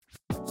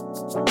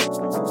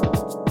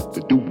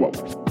duo.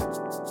 The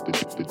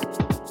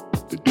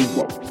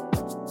duo.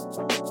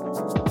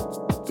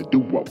 The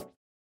duo.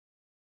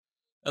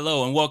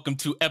 Hello and welcome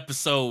to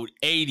episode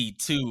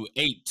 82.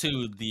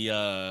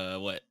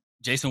 The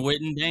Jason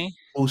Witten, Dane?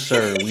 Oh,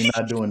 sir, we're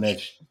not doing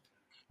that.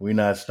 We're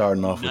not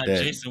starting off with Not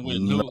that. Jason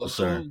Witten. No,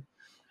 sir.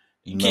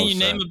 Can you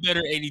name a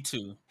better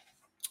 82?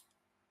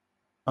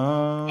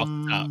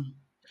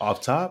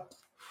 Off top?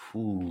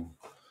 Ooh.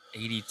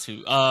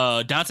 82.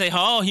 Dante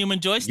Hall, Human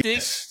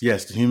Joystick.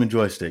 Yes, the Human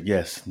Joystick.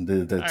 Yes,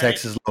 the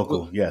Texas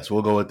local. Yes,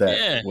 we'll go with that.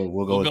 Yeah,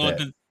 we'll go with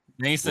that.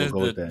 Dane says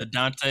the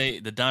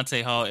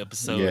Dante Hall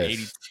episode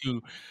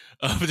 82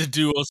 of the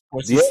Duo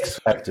Sports. The X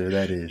Factor,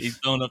 that is. He's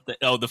throwing up the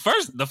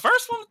first one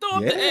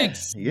throwing up the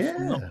X.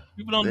 Yeah.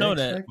 People don't know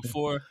that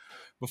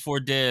before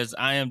Dez.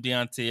 I am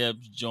Deontay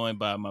Epps, joined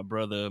by my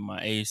brother,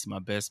 my ace, my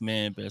best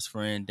man, best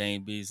friend,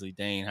 Dane Beasley.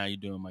 Dane, how you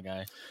doing, my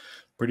guy?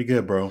 Pretty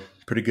good, bro.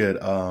 Pretty good.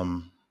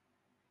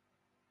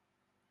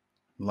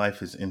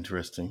 Life is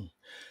interesting.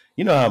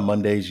 You know how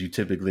Mondays you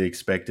typically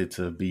expect it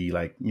to be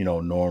like,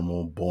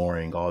 normal,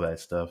 boring, all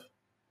that stuff.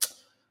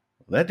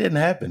 That didn't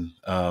happen.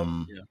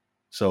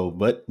 So,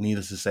 but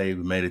needless to say,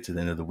 we made it to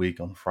the end of the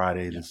week on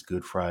Friday. Yeah. This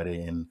Good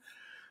Friday. And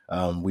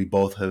we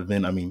both have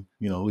been,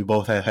 we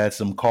both have had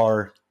some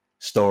car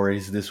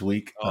stories this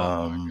week.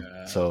 My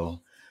God.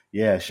 So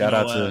yeah, shout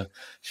out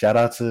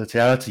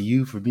to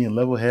you for being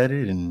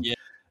level-headed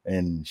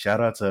and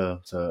shout out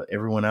to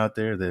everyone out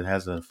there that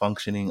has a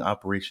functioning and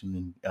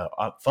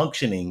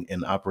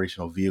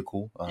operational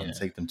vehicle,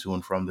 take them to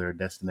and from their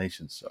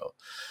destinations. So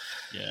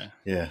yeah,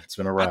 it's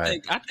been a ride.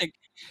 I think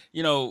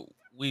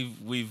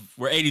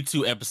we're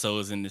 82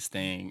 episodes in this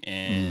thing,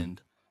 and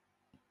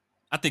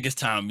I think it's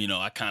time,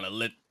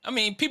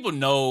 people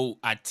know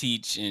I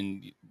teach,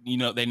 and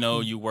they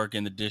know you work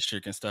in the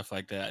district and stuff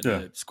like that,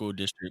 the school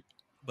district,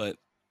 but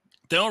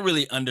they don't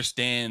really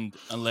understand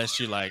unless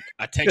you're like,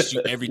 I text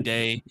you every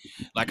day,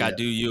 like I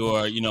do you,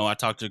 or I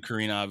talk to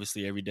Karina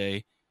obviously every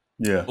day.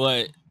 Yeah,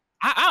 but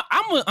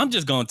I'm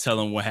just gonna tell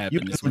them what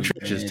happened this week.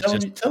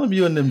 Tell them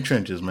you in them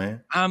trenches,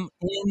 man. I'm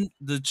in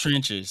the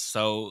trenches,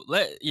 so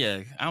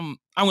I'm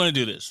gonna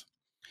do this.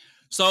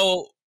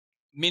 So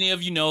many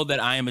of you know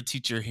that I am a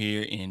teacher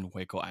here in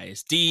Waco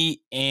ISD,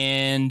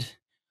 and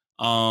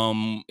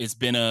it's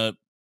been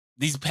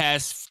these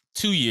past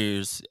 2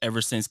 years,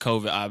 ever since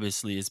COVID,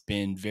 obviously, it's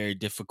been very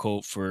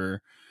difficult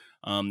for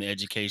the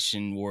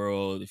education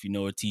world. If you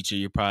know a teacher,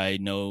 you probably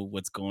know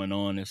what's going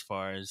on as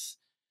far as,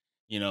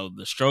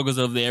 the struggles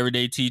of the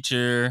everyday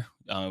teacher,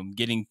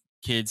 getting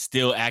kids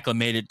still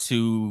acclimated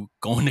to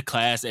going to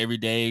class every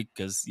day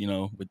because,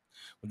 with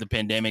the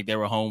pandemic, they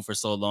were home for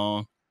so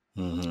long.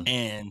 Mm-hmm.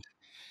 And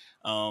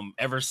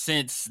ever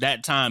since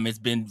that time, it's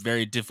been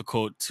very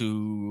difficult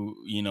to,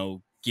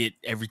 get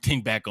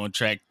everything back on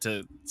track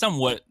to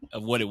somewhat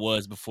of what it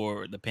was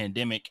before the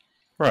pandemic.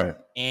 Right.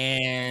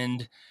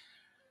 And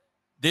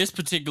this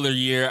particular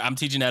year, I'm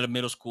teaching at a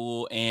middle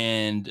school,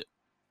 and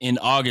in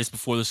August,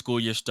 before the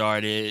school year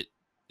started,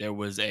 there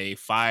was a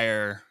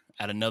fire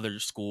at another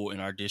school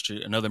in our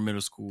district, another middle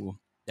school,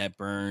 that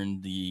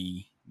burned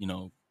the,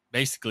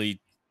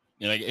 basically,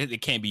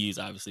 it can't be used,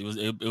 obviously.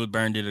 It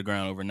burned to the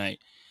ground overnight.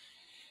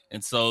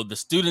 And so the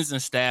students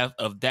and staff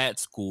of that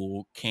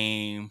school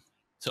came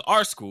to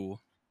our school,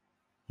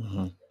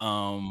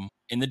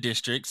 in the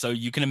district. So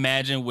you can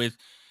imagine, with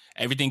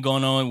everything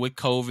going on with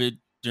COVID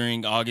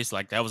during August,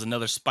 like that was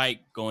another spike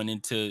going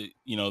into,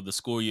 the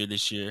school year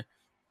this year.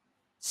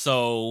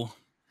 So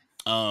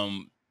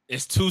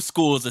it's two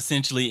schools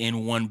essentially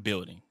in one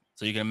building.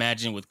 So you can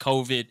imagine, with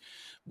COVID,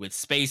 with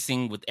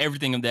spacing, with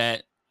everything of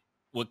that,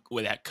 what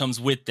that comes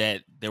with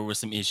that, there were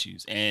some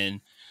issues.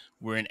 And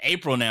we're in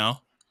April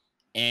now,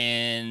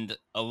 and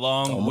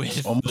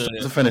almost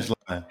the finish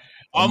line.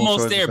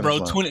 Almost there, bro.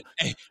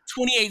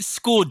 28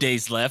 school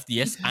days left.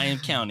 Yes, I am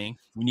counting.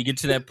 When you get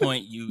to that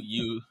point,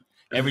 you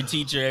every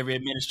teacher, every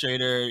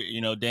administrator,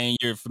 Dane,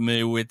 you're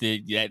familiar with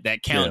it.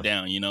 That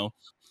countdown,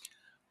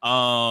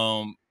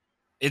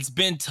 It's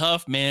been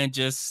tough, man,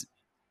 just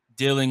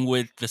dealing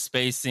with the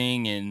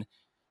spacing and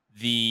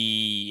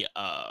the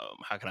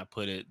how can I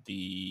put it?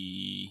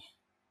 The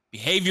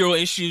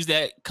behavioral issues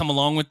that come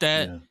along with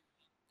that. Yeah.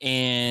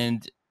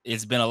 And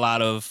it's been a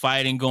lot of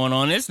fighting going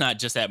on. It's not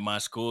just at my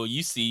school.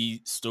 You see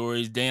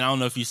stories, Dane. I don't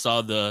know if you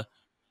saw the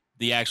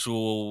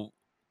actual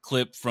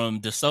clip from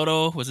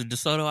DeSoto. Was it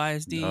DeSoto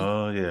ISD?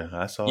 Oh yeah,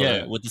 I saw that.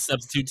 Yeah, with the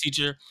substitute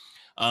teacher.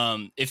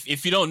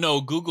 If you don't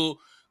know,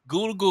 Google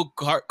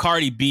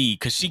Cardi B,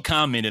 because she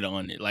commented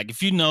on it. Like,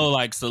 if you know,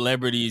 like,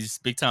 celebrities,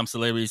 big time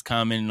celebrities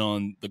commenting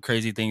on the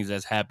crazy things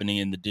that's happening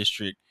in the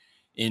district,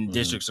 in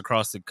districts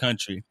across the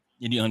country,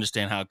 and you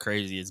understand how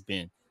crazy it's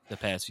been the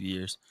past few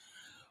years.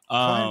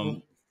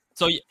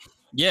 So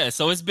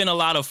it's been a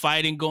lot of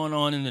fighting going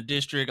on in the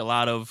district. A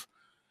lot of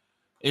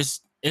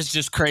it's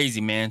just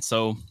crazy, man.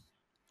 So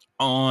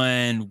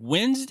on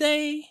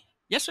Wednesday,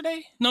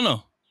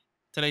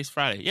 today's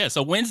Friday. Yeah,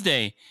 so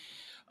Wednesday,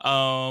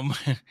 I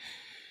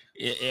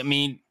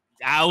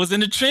was in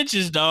the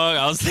trenches, dog.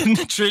 I was in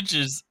the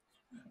trenches.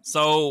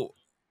 So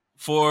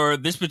for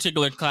this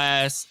particular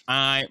class,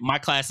 my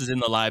class is in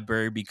the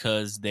library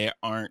because there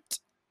aren't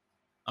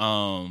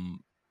and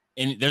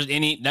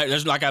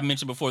there's like I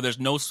mentioned before, there's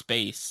no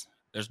space.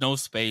 There's no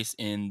space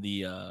in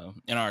the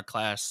in our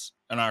class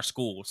in our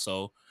school.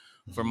 So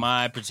for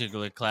my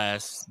particular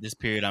class, this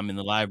period I'm in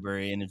the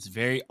library and it's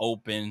very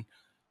open.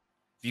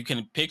 If you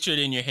can picture it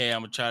in your head,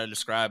 I'm gonna try to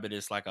describe it.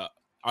 It's like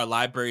our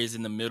library is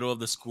in the middle of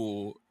the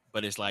school,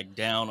 but it's like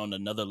down on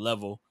another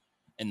level,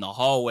 and the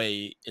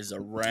hallway is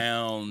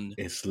around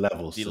It's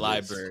levels the to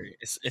library.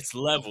 It's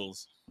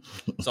levels.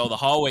 So the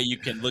hallway you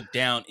can look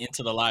down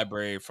into the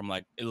library from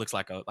like it looks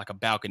like a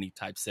balcony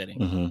type setting.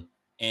 Mm-hmm.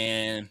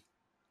 And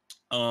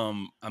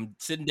I'm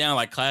sitting down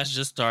like class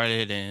just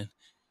started and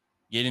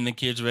getting the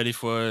kids ready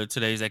for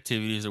today's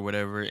activities or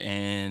whatever,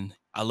 and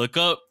I look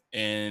up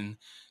and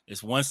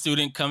there's one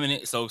student coming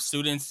in. So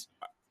students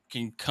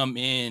can come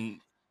in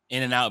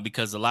and out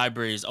because the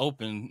library is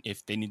open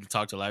if they need to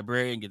talk to a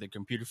librarian, get their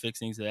computer fixed,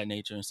 things of that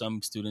nature. And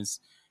some students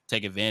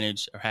take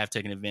advantage or have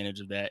taken advantage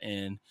of that.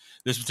 And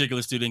this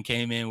particular student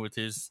came in with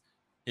his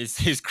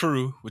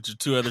crew, which are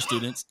two other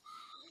students,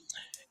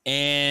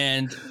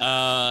 and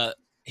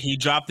he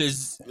dropped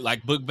his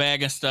like book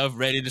bag and stuff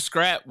ready to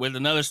scrap with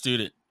another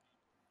student.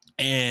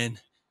 And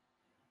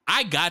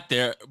I got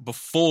there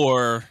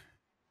before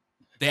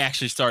they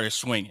actually started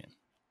swinging.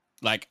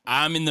 Like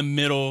I'm in the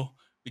middle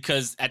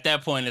because at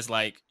that point it's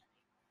like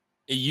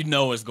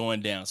it's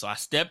going down. So I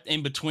stepped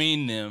in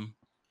between them,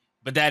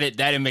 but that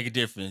didn't make a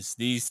difference.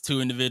 These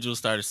two individuals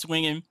started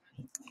swinging,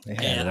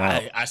 and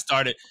I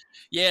started.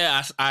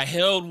 Yeah, I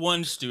held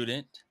one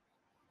student,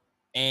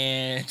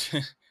 and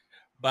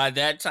by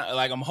that time,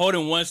 like I'm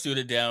holding one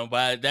student down.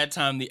 By that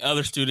time, the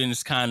other student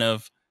is kind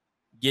of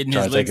getting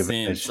his licks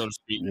in, so to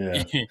speak.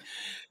 Yeah.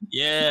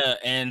 Yeah.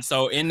 And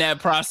so in that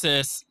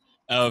process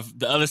of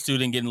the other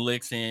student getting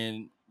licks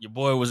in, your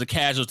boy was a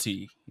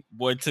casualty.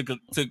 Boy took I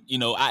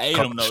ate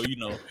him though,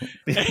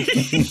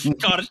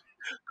 caught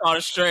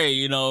a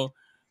stray,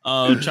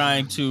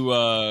 trying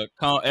to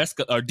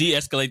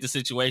de-escalate the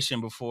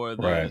situation before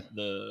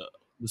the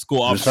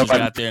school officers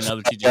got there and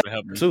other teachers were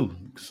helping too.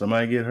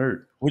 Somebody get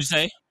hurt. What'd you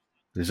say?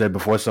 They said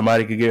before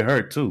somebody could get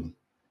hurt too.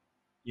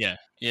 Yeah,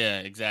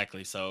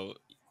 exactly. So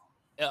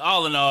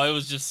all in all, it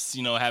was just,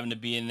 having to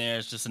be in there.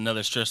 It's just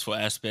another stressful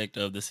aspect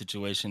of the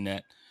situation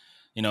that,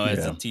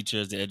 as a teacher,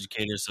 as the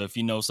educator. So if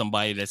you know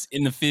somebody that's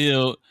in the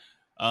field,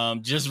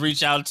 just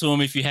reach out to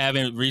them if you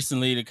haven't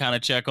recently to kind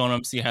of check on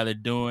them, see how they're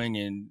doing,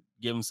 and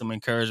give them some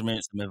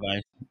encouragement, some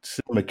advice.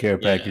 Send them a care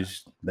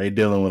package. They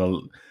dealing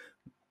with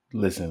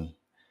listen,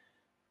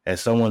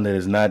 as someone that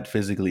is not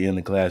physically in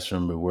the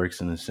classroom but works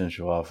in the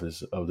central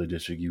office of the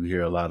district, you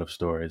hear a lot of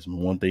stories.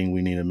 One thing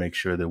we need to make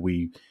sure that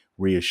we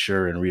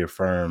reassure and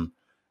reaffirm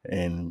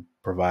and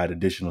provide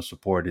additional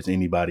support is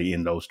anybody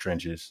in those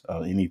trenches,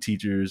 any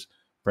teachers,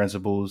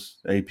 principals,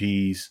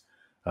 APs,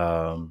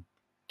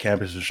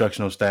 campus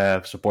instructional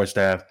staff, support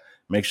staff.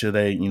 Make sure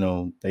they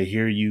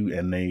hear you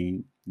and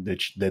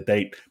that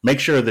they make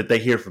sure that they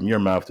hear from your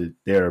mouth that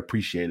they're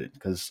appreciated,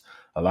 because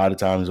a lot of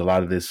times a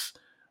lot of this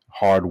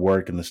hard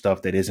work and the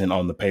stuff that isn't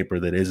on the paper,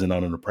 that isn't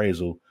on an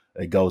appraisal,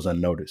 it goes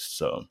unnoticed.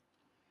 So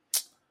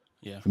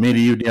yeah, for me to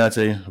you,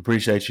 Deontay,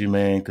 appreciate you,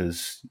 man,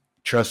 because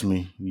trust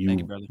me,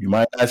 you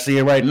might not see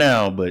it right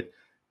now, but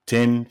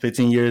 10,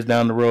 15 years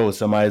down the road,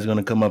 somebody's going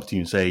to come up to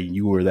you and say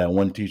you were that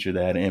one teacher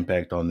that had an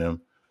impact on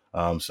them.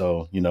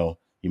 So,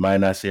 you might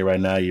not see it right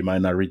now. You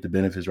might not reap the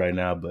benefits right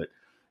now, but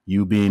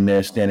you being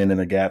there, standing in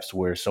the gaps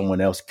where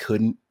someone else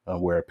couldn't,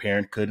 where a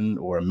parent couldn't,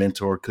 or a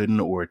mentor couldn't,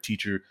 or a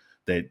teacher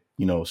that,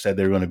 said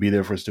they were going to be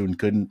there for a student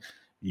couldn't,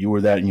 you were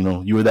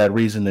that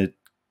reason that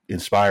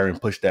inspire and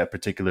push that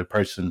particular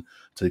person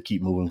to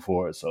keep moving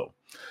forward. So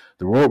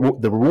the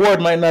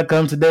reward might not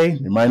come today,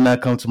 it might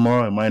not come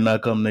tomorrow, it might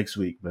not come next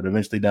week, but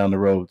eventually down the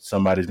road,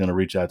 somebody's going to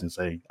reach out and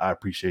say, I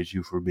appreciate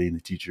you for being the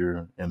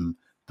teacher and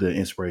the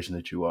inspiration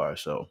that you are.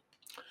 So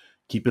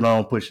keep it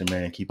on pushing,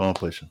 man. Keep on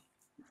pushing.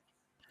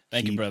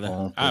 Thank you,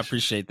 brother. I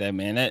appreciate that,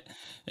 man. It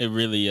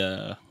really,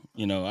 I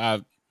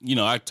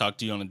talk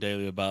to you on a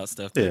daily about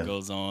stuff that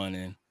goes on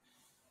and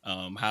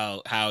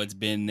how it's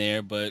been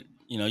there, but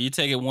you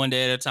take it one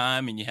day at a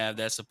time, and you have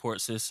that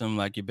support system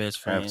like your best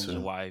friends,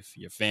 your wife,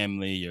 your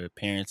family, your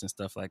parents, and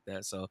stuff like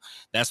that. So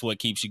that's what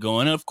keeps you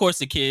going. And of course,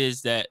 the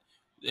kids that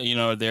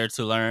are there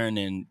to learn,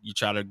 and you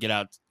try to get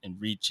out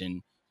and reach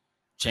and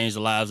change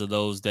the lives of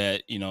those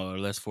that are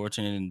less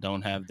fortunate and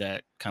don't have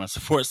that kind of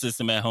support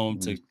system at home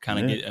to kind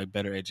of get a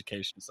better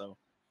education. So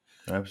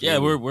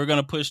we're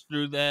gonna push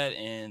through that,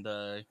 and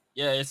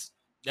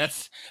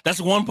that's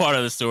one part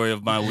of the story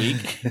of my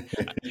week.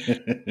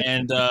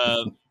 And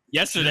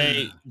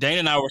yesterday, Dane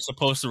and I were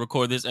supposed to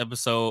record this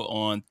episode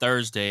on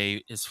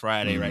Thursday. It's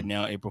Friday right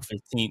now, April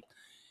 15th.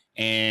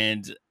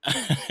 And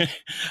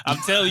I'm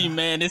telling you,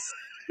 man,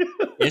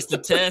 it's the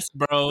test,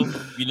 bro.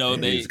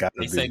 They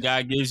say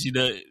God gives you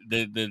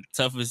the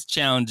toughest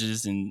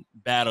challenges and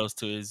battles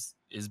to his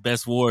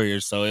best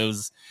warriors. So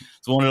it's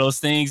one of those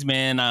things,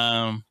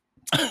 man.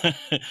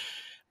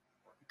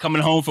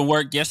 Coming home from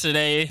work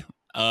yesterday,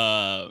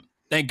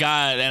 thank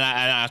God. And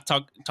I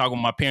talked with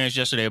my parents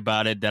yesterday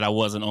about it, that I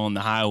wasn't on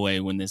the highway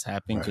when this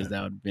happened, because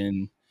that would have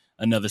been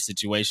another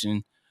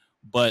situation.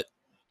 But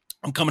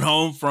I'm coming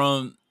home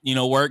from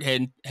work,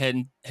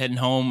 heading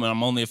home, and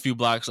I'm only a few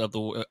blocks up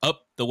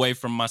the way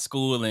from my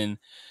school, and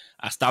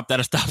I stopped at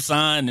a stop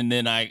sign, and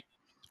then I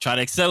tried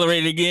to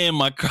accelerate again.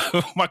 My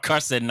car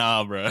said,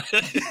 "Nah, bro."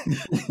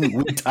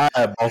 We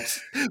tired, boss.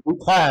 We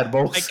tired,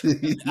 boss.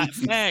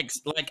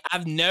 Facts. Like,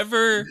 I've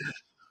never,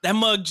 that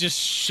mug just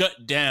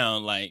shut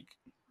down. Like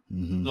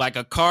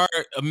a car.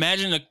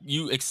 Imagine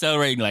you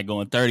accelerating, like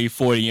going 30,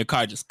 40, and your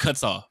car just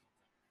cuts off.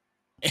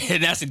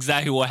 And that's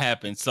exactly what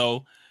happened.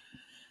 So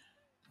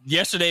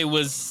yesterday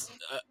was,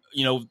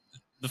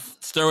 the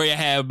story I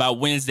have about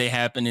Wednesday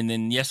happened, and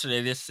then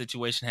yesterday this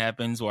situation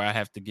happens where I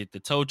have to get the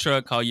tow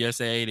truck, call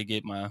USA to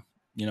get my,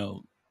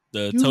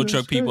 the tow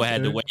truck people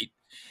had to wait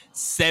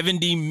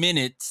 70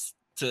 minutes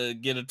to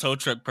get a tow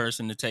truck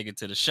person to take it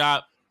to the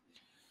shop.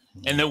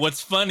 And then what's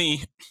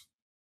funny,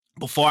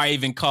 before I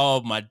even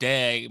called my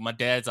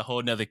dad's a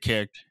whole nother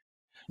character.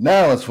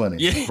 Now it's funny.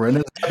 Yeah.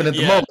 Brennan's happening at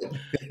the moment.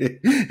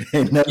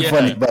 Ain't nothing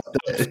funny about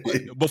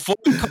that. Before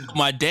I called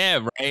my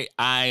dad, right,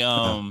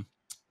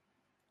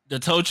 the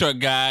tow truck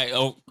guy,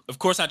 of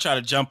course I try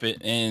to jump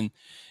it, and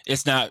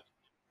it's not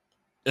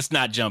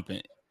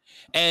jumping.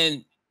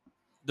 And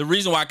the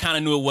reason why I kind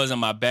of knew it wasn't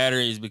my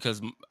battery is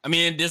because, I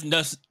mean, it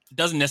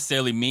doesn't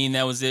necessarily mean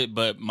that was it,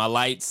 but my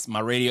lights, my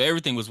radio,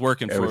 everything was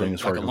working for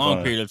like a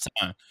long period of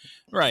time.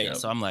 Right. Yep.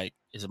 So I'm like,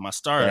 is it my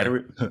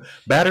starter?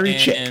 Battery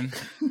check.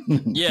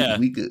 Yeah.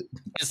 We good.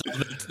 So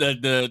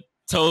the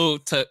tow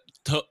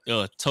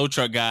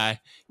truck guy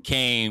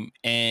came,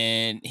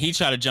 and he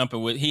tried to jump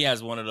it he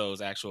has one of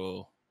those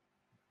actual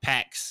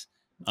packs.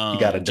 You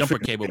got a jumper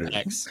cable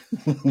packs.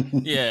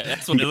 Yeah,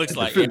 that's what it looks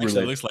like. It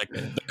actually looks like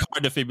the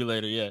car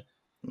defibrillator, yeah.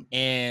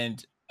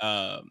 And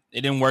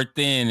it didn't work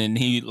then, and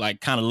he like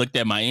kind of looked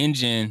at my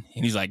engine,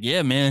 and he's like,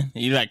 yeah, man.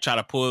 He like tried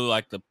to pull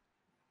like the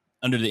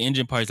under the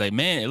engine part. He's like,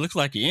 man, it looks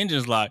like your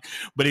engine's locked.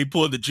 But he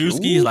pulled the juice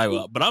key. He's like,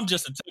 well, but I'm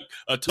just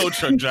a tow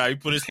truck driver. He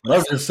put his I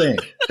was just saying,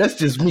 that's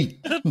just me.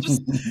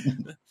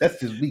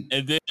 That's just me.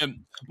 And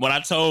then when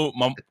I told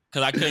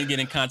because I couldn't get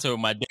in contact with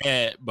my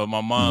dad, but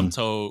my mom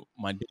told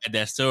my dad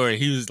that story,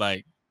 he was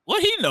like,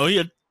 what he know? He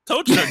a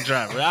tow truck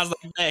driver. I was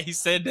like, man, he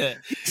said that.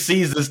 He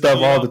sees this stuff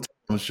all the time,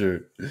 I'm sure.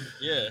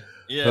 Yeah.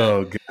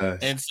 Oh, gosh.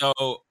 And so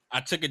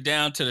I took it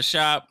down to the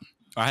shop.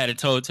 I had it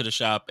towed to the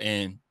shop,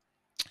 and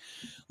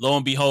lo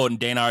and behold, and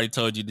Dana already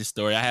told you this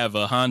story, I have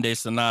a Hyundai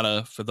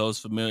Sonata, for those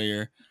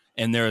familiar,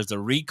 and there is a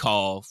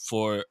recall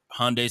for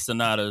Hyundai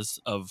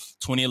Sonatas of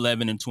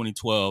 2011 and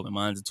 2012, and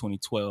mine's a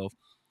 2012,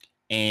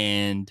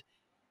 and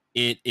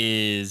it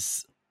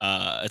is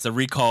it's a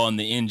recall on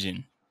the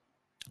engine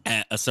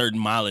at a certain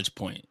mileage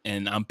point,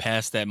 and I'm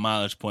past that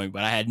mileage point,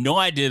 but I had no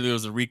idea there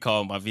was a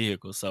recall on my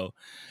vehicle. So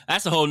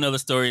that's a whole nother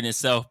story in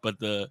itself. But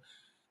the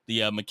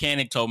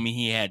mechanic told me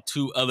he had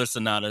two other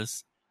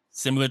Sonatas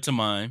similar to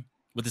mine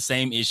with the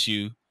same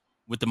issue,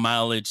 with the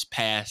mileage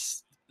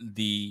past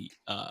the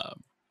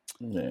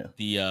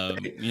warranty.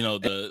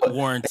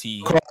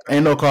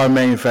 Ain't no car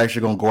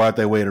manufacturer gonna go out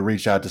their way to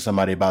reach out to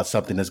somebody about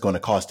something that's going to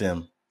cost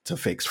them to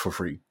fix for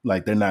free.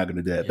 Like, they're not going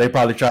to do that. Yeah. They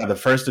probably tried the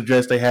first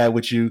address they had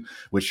with you,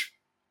 which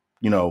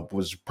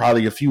was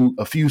probably a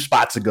few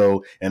spots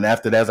ago, and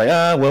after that's like,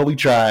 well, we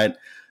tried.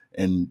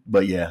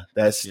 But yeah,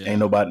 ain't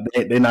nobody.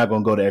 They're not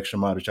gonna go the extra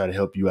mile to try to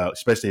help you out,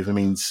 especially if it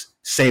means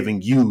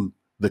saving you,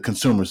 the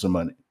consumer, some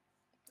money.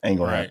 Ain't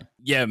gonna happen.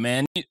 Yeah,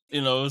 man.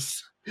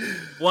 It's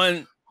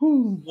one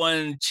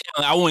challenge.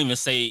 I won't even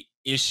say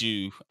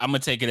issue. I'm gonna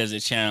take it as a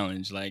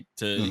challenge, like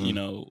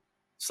to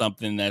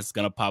something that's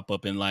gonna pop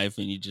up in life,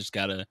 and you just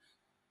gotta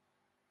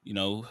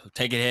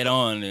take it head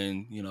on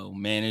and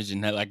manage,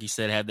 and like you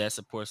said, have that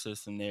support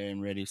system there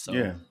and ready. So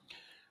yeah,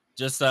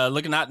 just not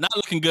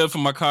looking good for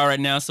my car right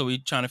now. So we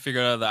trying to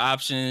figure out the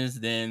options.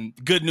 Then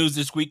good news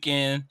this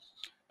weekend.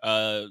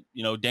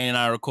 Dane and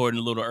I are recording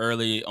a little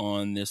early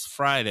on this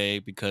Friday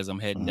because I'm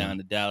heading down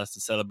to Dallas to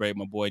celebrate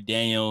my boy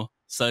Daniel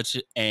Such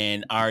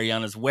and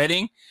Ariana's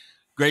wedding.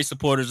 Great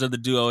supporters of the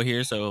duo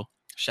here, so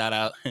shout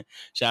out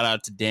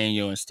to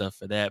Daniel and stuff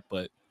for that.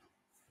 But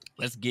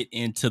let's get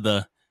into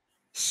the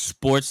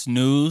sports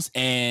news.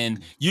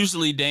 And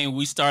usually, Dane,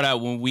 we start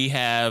out when we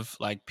have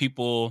like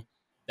people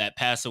that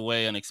pass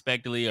away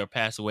unexpectedly or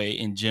pass away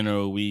in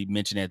general. We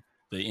mention at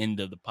the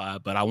end of the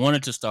pod, but I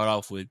wanted to start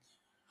off with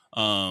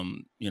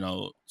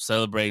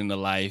celebrating the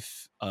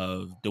life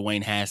of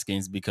Dwayne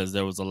Haskins, because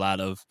there was a lot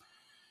of,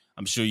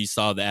 I'm sure you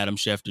saw the Adam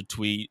Schefter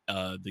tweet,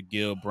 the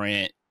Gil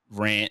Brandt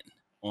rant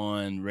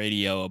on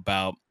radio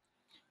about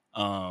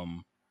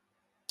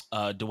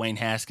Dwayne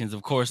Haskins,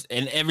 of course.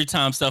 And every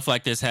time stuff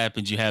like this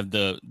happens, you have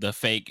the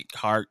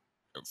fake-hearted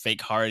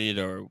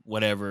or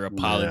whatever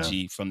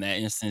apology from that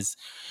instance.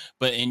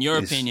 But in your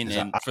opinion,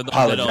 and for those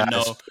that don't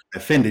know, I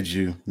offended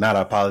you, not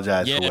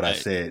apologize for what I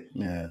said.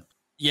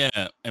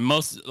 Yeah, and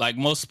most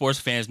sports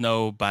fans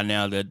know by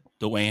now that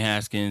Dwayne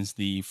Haskins,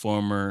 the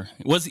former,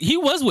 was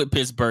with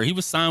Pittsburgh. He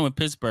was signed with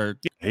Pittsburgh.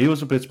 Yeah, he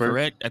was with Pittsburgh,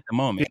 correct, at the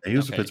moment. Yeah, he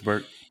was with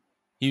Pittsburgh.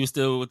 He was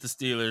still with the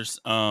Steelers.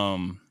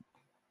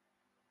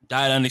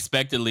 Died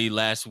unexpectedly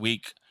last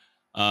week.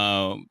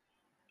 The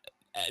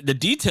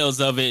details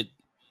of it,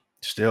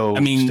 Still, I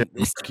mean, still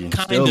it's murky.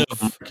 kind Still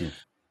murky.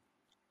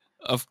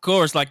 of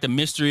course, like the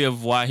mystery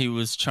of why he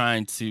was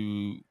trying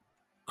to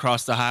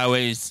cross the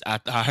highways.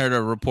 I heard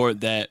a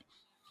report that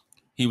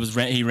he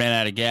ran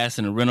out of gas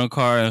in a rental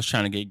car and was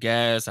trying to get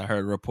gas. I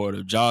heard a report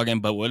of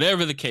jogging, but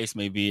whatever the case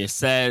may be, it's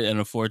sad and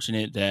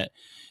unfortunate that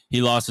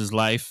he lost his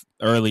life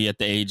early at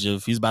the age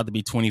of, he's about to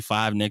be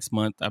 25 next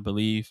month, I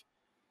believe.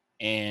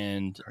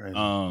 And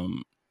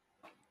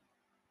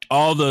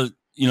all the,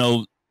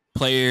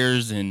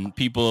 players and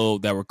people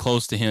that were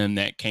close to him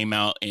that came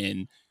out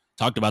and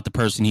talked about the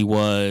person he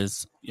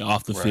was,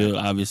 off the field,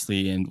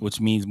 obviously, and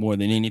which means more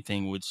than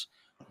anything, which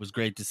was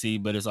great to see,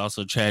 but it's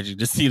also tragic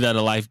to see that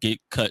a life get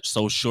cut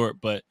so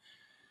short. But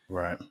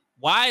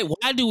why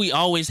do we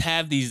always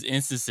have these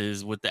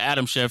instances with the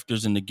Adam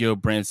Schefters and the Gil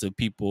Brandts of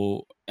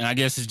people? And I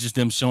guess it's just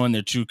them showing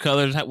their true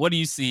colors. What do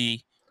you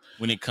see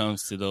when it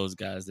comes to those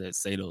guys that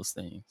say those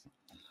things?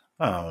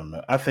 I don't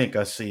know. I think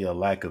I see a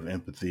lack of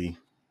empathy.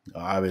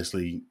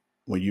 Obviously,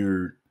 when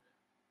you're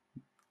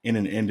in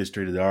an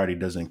industry that already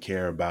doesn't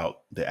care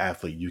about the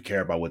athlete, you care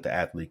about what the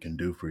athlete can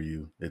do for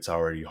you. It's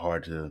already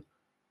hard to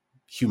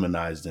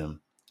humanize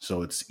them.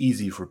 So it's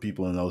easy for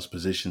people in those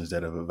positions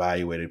that have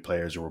evaluated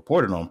players or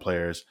reported on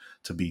players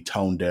to be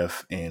tone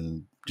deaf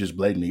and just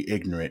blatantly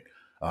ignorant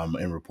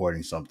in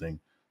reporting something.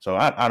 So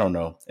I don't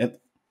know. And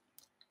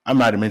I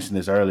might have mentioned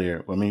this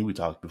earlier. I mean, we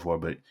talked before,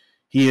 but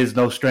he is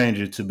no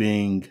stranger to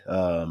being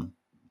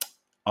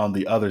on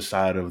the other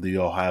side of the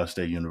Ohio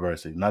State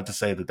University. Not to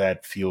say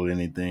that fueled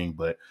anything,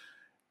 but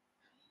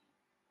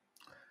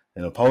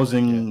an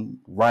opposing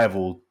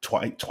rival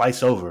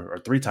twice over, or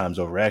three times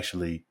over,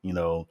 actually,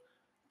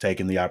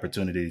 taking the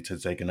opportunity to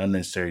take an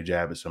unnecessary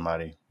jab at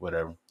somebody,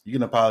 whatever. You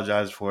can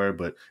apologize for it,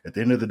 but at the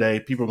end of the day,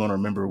 people are going to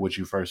remember what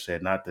you first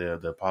said, not the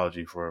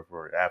apology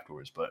for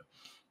afterwards. But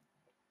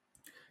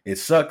it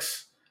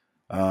sucks.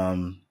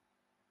 And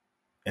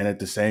at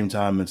the same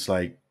time, it's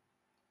like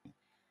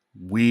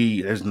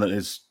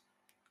it's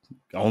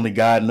only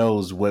God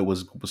knows what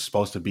was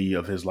supposed to be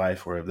of his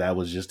life, or if that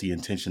was just the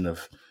intention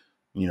of,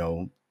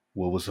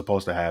 what was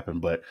supposed to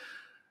happen. But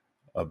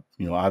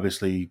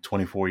obviously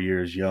 24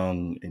 years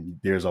young,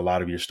 and there's a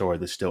lot of your story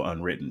that's still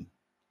unwritten.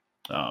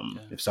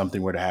 If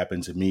something were to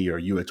happen to me or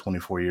you at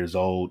 24 years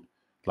old,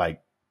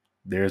 like,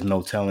 there's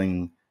no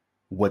telling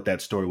what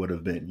that story would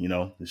have been.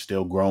 It's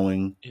still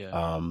growing,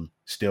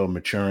 still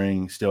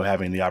maturing, still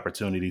having the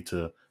opportunity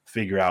to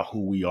figure out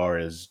who we are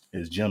as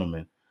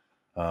gentlemen,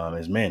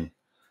 as men.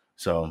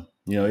 So,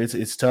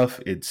 it's tough.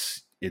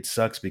 It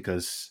sucks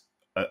because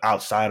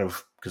outside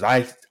of,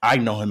 because I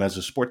know him as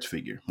a sports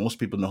figure. Most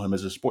people know him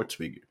as a sports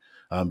figure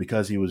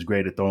because he was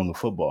great at throwing a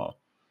football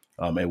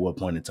at one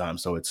point in time.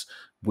 So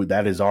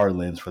that is our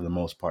lens for the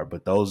most part.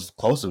 But those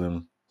close to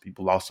him,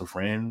 people lost a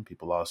friend,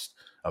 people lost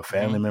a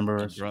family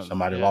member,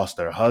 somebody lost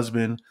their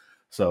husband.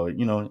 So,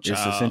 it's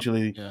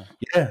essentially,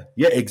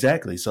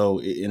 exactly. So,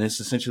 and it's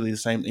essentially the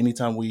same.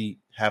 Anytime we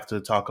have to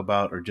talk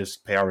about or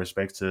just pay our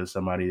respects to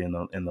somebody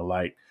in the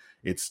light,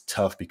 it's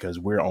tough because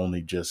we're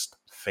only just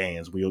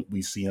fans.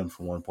 We see them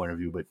from one point of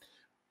view, but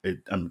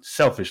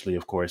selfishly,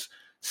 of course,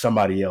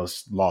 somebody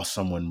else lost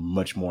someone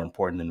much more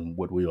important than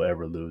what we'll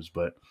ever lose.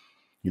 But,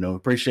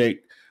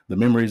 appreciate the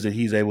memories that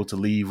he's able to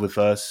leave with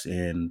us.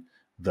 And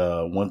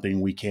the one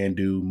thing we can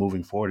do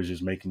moving forward is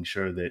just making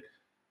sure that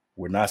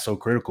we're not so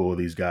critical of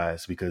these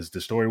guys, because the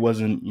story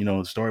wasn't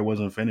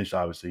finished.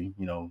 Obviously,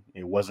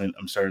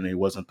 I'm certain it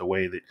wasn't the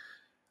way that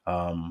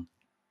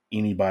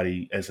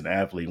anybody as an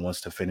athlete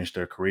wants to finish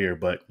their career.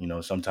 But,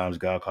 sometimes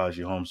God calls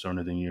you home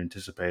sooner than you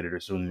anticipated, or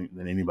sooner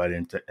than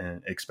anybody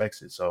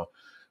expects it. So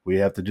we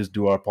have to just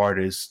do our part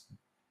as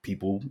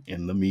people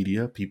in the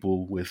media,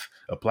 people with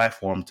a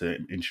platform, to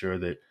ensure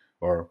that,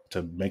 or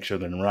to make sure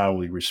that we're not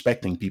only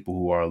respecting people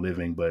who are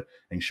living, but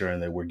ensuring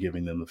that we're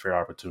giving them the fair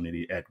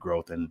opportunity at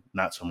growth, and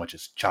not so much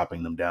as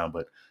chopping them down,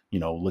 but,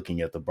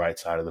 looking at the bright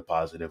side of the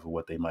positive of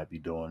what they might be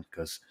doing.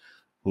 Because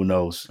who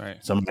knows? Right.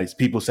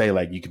 People say,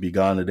 like, you could be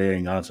gone today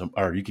and gone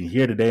or you can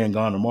hear today and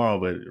gone tomorrow,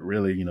 but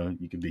really,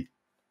 you could be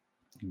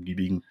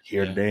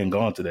here today and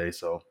gone today.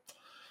 So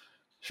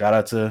shout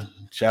out to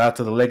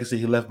the legacy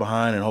he left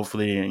behind, and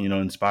hopefully,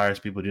 inspires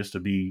people just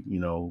to be,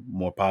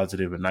 more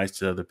positive and nice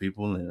to other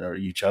people or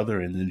each other,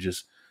 and then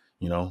just,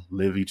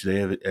 live each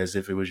day as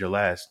if it was your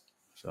last.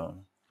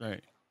 So,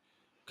 right.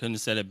 Couldn't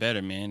have said it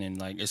better, man. And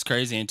like, it's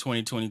crazy, in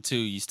 2022,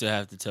 you still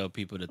have to tell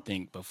people to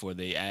think before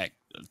they act,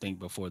 think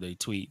before they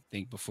tweet,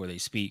 think before they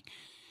speak,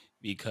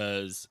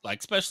 because, like,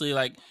 especially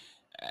like,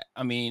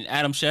 I mean,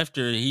 Adam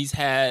Schefter,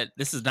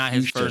 this is not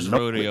his first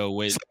rodeo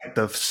with, it's like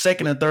the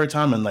second and third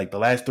time in like the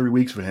last 3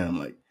 weeks for him.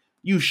 Like,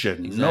 you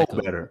should know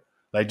better.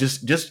 Like,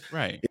 just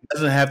right. It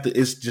doesn't have to.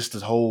 It's just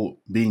this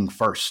whole being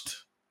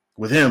first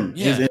with him,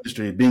 his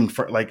industry being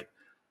first. Like,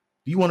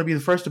 do you want to be the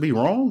first to be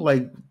wrong?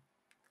 Like,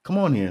 come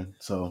on here.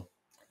 So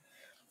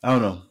I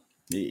don't know.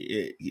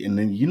 And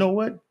then, you know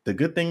what? The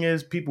good thing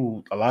is,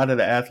 a lot of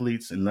the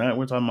athletes, and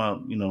we're talking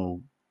about,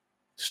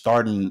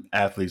 starting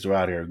athletes are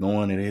out here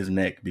going at his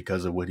neck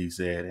because of what he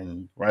said,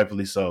 and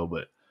rightfully so.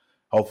 But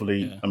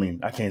hopefully, I mean,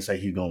 I can't say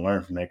he's gonna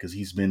learn from that because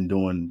he's been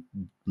doing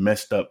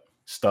messed up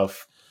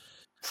stuff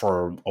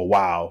for a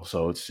while.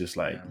 So it's just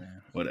like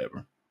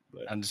whatever.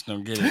 But I just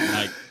don't get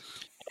it.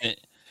 Like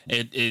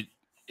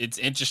it's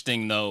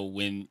interesting though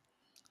when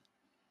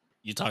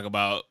you talk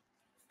about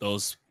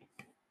those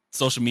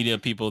social media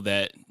people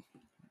that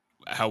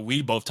how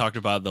we both talked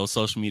about those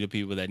social media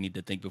people that need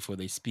to think before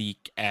they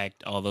speak,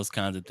 act, all those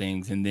kinds of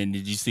things. And then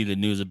did you see the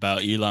news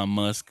about Elon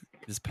Musk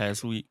this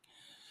past week?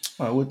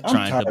 I'm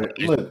tired.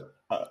 Trying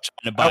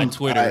to buy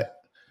Twitter.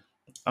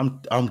 I'm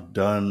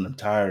done. I'm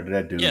tired of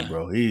that dude,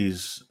 bro.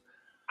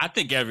 I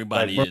think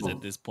everybody is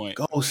at this point.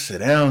 Go sit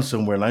down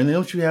somewhere. Like,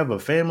 don't you have a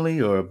family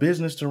or a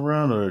business to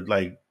run? Or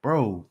like,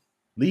 bro,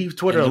 leave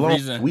Twitter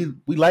alone.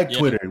 We like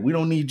Twitter. We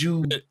don't need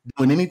you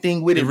doing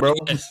anything with it, bro.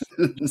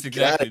 That's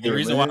exactly the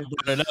reason why I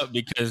brought it up,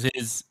 because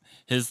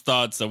his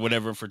thoughts or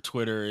whatever for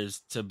Twitter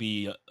is to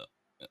be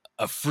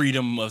a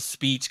freedom of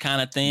speech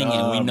kind of thing,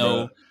 and we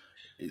know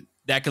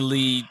that could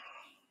lead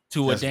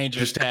to a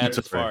dangerous path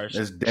as far as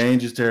that's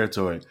dangerous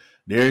territory.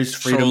 There's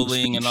freedom of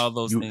speech and all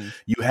those things.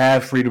 You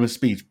have freedom of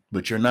speech,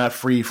 but you're not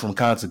free from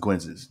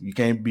consequences. You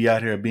can't be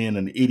out here being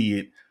an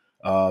idiot,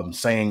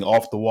 saying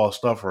off the wall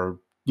stuff or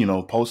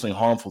posting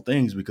harmful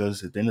things,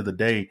 because at the end of the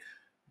day,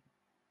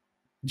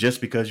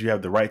 just because you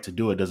have the right to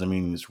do it doesn't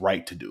mean it's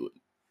right to do it.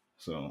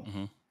 So,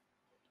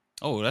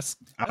 oh, that's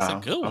a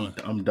good one.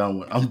 I'm done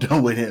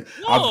with him.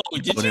 No,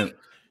 did you?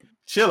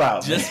 Chill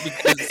out. Just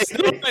because.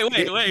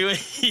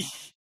 Wait.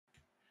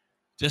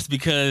 Just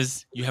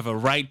because you have a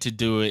right to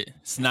do it,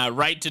 it's not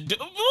right to do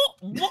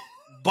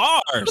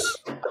bars.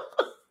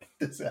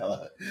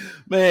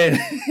 Man,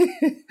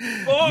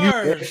 bars.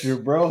 You extra,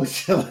 bro.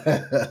 Chill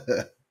out.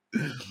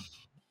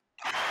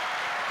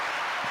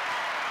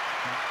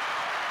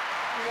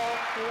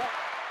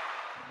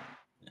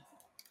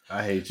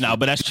 I hate you. No,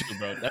 but that's true,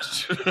 bro. That's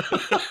true.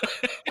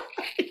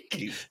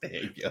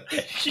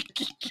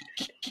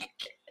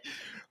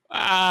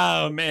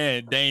 Oh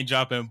man, Dane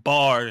dropping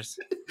bars.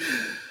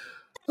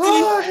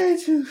 Oh, I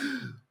hate you.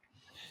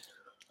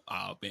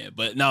 Oh man,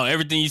 but no,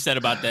 everything you said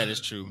about that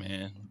is true,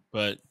 man.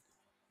 But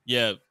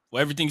yeah,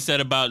 everything you said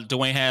about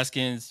Dwayne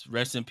Haskins,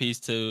 rest in peace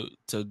to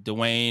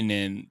Dwayne,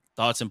 and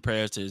thoughts and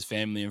prayers to his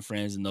family and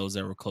friends and those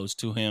that were close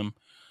to him.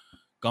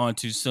 Gone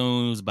too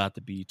soon. He was about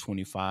to be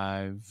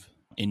 25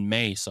 in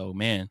May. So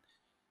man,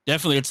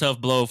 definitely a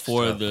tough blow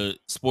for the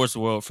sports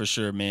world for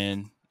sure,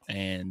 man.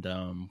 And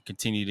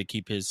continue to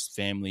keep his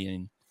family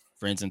and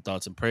friends in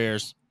thoughts and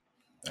prayers.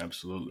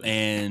 Absolutely.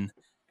 And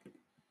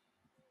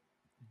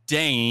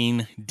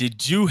Dane,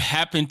 did you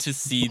happen to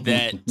see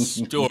that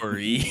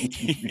story?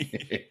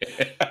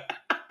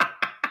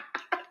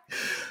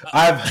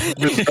 I've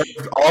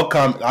reserved all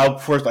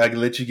comments. First, I can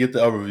let you get the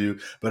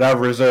overview, but I've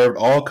reserved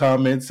all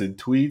comments and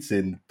tweets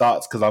and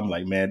thoughts because I'm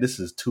like, man, this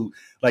is too.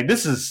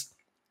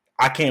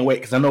 I can't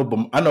wait because I know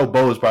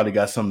Bo's probably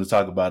got something to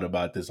talk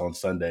about this on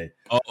Sunday.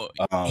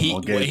 On Game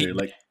Day.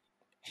 Like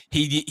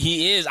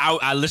he is.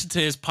 I listened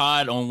to his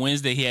pod on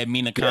Wednesday. He had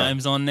Mina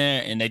Kimes on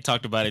there, and they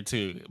talked about it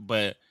too.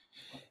 But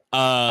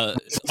okay,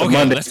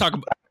 Monday, let's talk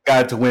about.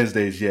 I got to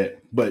Wednesdays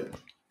yet, but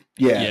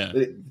yeah.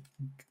 All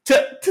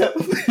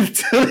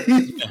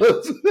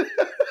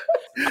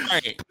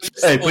right.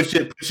 Hey, put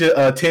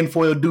your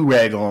tinfoil do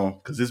rag on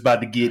because it's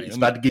about to get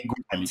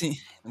grimy.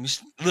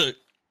 Look,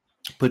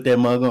 put that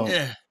mug on.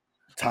 Yeah.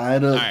 Tie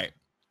it up. All right.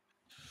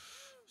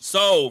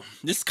 So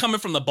this is coming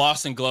from the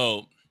Boston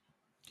Globe.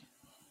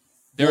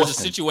 There was a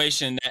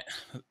situation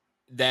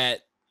that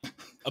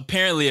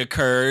apparently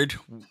occurred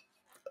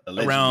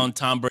around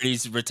Tom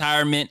Brady's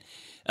retirement.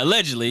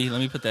 Allegedly, let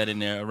me put that in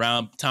there,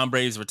 around Tom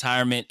Brady's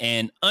retirement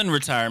and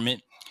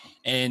unretirement.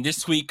 And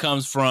this tweet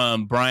comes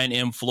from Brian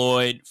M.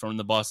 Floyd from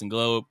the Boston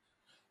Globe.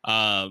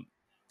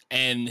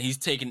 And he's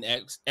taking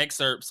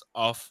excerpts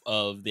off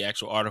of the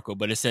actual article,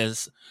 but it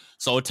says,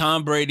 so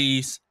Tom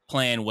Brady's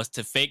plan was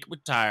to fake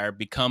retire,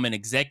 become an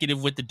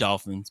executive with the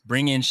Dolphins,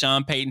 bring in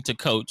Sean Payton to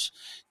coach,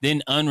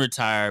 then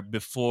unretire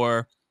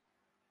before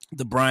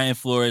the Brian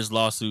Flores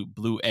lawsuit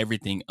blew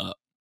everything up.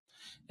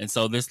 And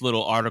so this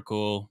little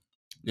article,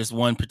 this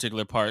one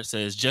particular part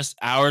says, just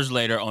hours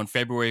later on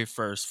February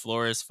 1st,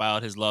 Flores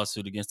filed his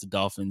lawsuit against the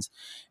Dolphins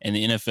and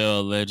the NFL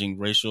alleging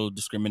racial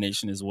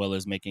discrimination as well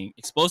as making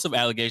explosive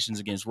allegations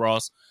against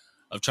Ross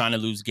of trying to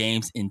lose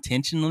games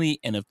intentionally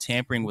and of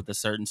tampering with a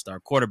certain star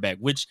quarterback,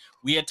 which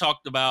we had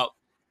talked about.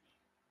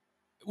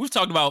 We've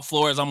talked about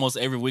Flores almost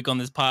every week on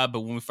this pod, but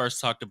when we first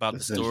talked about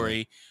the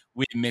story,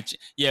 we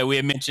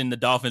had mentioned the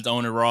Dolphins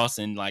owner Ross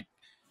and like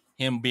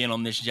him being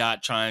on this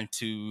yacht trying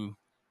to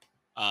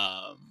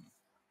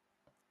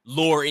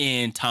lure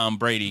in Tom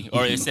Brady,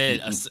 or it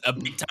said a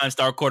big time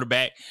star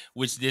quarterback,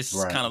 which this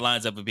kind of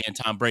lines up with being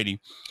Tom Brady.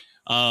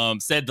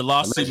 Said the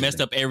lawsuit messed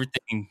up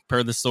everything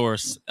per the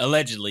source.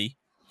 Allegedly,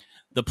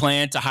 the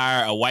plan to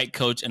hire a white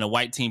coach and a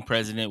white team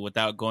president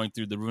without going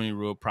through the Rooney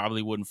Rule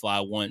probably wouldn't fly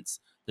once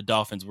the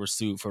Dolphins were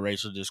sued for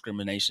racial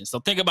discrimination.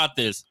 So think about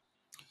this.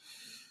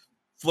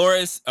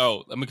 Flores.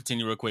 Oh, let me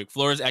continue real quick.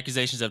 Flores'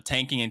 accusations of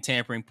tanking and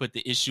tampering put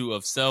the issue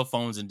of cell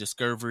phones and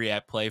discovery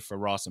at play for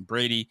Ross and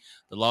Brady.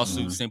 The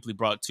lawsuit simply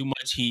brought too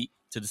much heat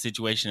to the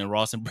situation, and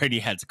Ross and Brady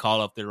had to call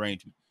off the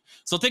arrangement.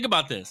 So think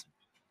about this.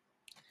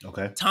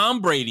 Okay.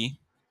 Tom Brady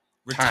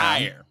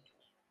retire.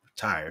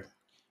 Retired.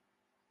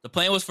 The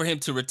plan was for him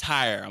to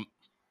retire.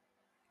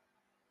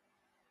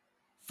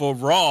 For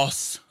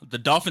Ross, the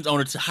Dolphins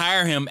owner, to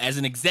hire him as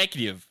an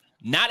executive,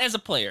 not as a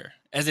player,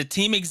 as a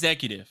team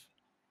executive.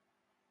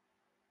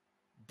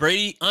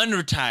 Brady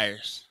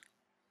unretires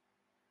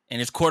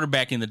and is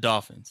quarterbacking the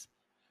Dolphins.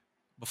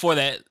 Before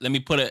that, let me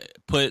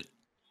put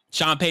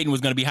Sean Payton was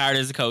going to be hired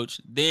as a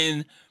coach.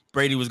 Then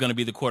Brady was going to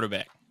be the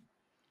quarterback.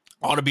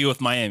 All to be with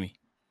Miami.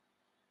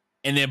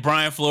 And then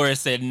Brian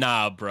Flores said,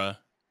 nah, bruh.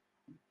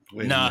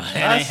 Nah, it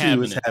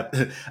ain't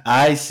happening.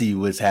 I see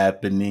what's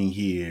happening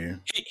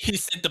here. He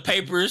sent the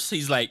papers.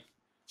 He's like,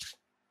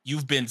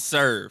 you've been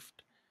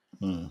served.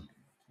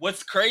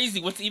 What's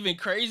crazy, what's even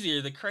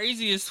crazier, the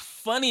craziest,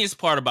 funniest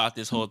part about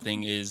this whole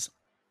thing is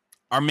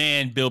our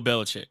man Bill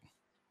Belichick.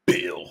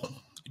 Bill.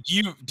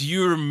 Do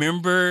you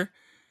remember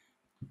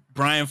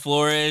Brian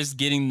Flores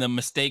getting the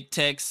mistake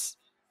text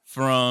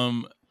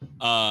from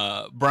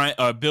Bill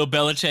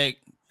Belichick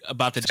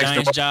about the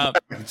Giants job?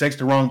 He texted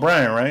the wrong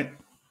Brian, right?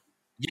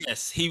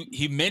 Yes,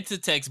 he meant to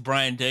text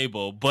Brian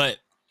Daboll, but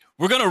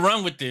we're gonna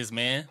run with this,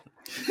 man.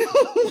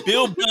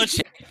 Bill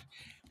Belichick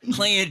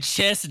playing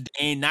chess,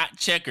 Dane, not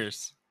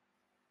checkers.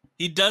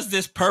 He does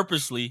this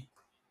purposely,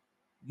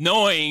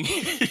 knowing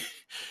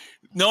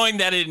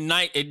that it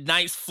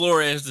ignites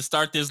Flores to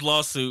start this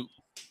lawsuit,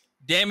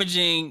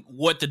 damaging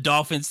what the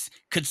Dolphins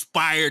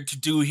conspired to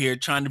do here,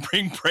 trying to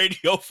bring Brady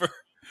over.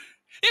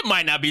 It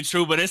might not be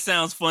true, but it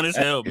sounds fun as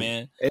hell,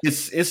 man.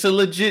 It's a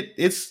legit.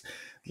 It's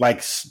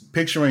like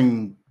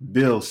picturing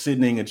Bill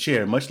sitting in a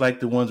chair, much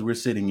like the ones we're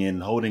sitting in,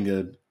 holding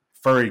a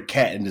furry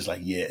cat, and just like,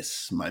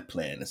 yes, my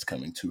plan is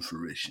coming to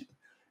fruition.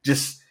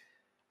 Just.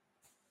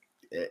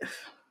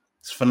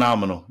 It's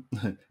phenomenal.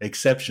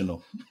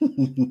 Exceptional.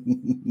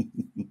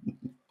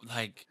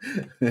 Like,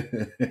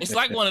 it's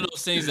like one of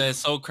those things that's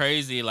so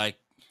crazy. Like,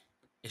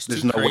 it's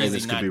there's too no crazy way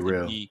this could be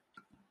real.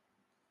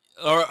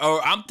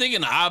 Or I'm thinking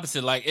the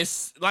opposite. Like,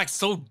 it's like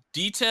so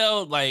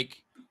detailed.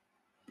 Like,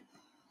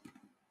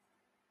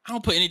 I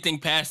don't put anything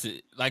past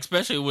it. Like,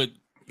 especially with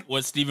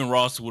what Stephen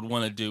Ross would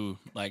want to do.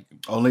 Like,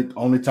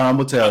 only time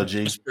will tell,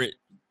 G. Desperate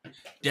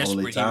he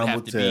would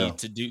have to be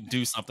to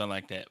do something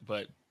like that.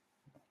 But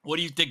what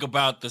do you think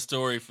about the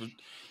story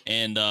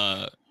and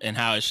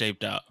how it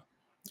shaped out?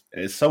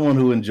 As someone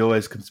who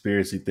enjoys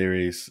conspiracy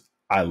theories,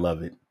 I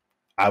love it.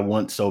 I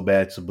want so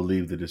bad to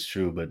believe that it's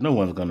true, but no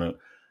one's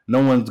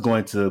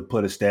going to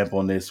put a stamp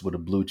on this with a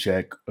blue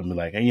check and be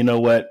like, hey, you know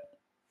what?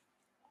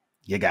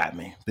 You got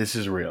me. This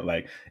is real.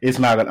 Like,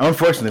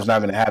 unfortunately, it's not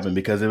going to happen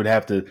because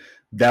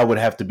that would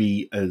have to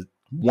be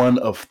one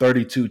of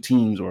 32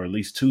 teams, or at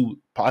least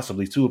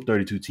possibly two of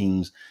 32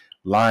 teams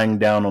lying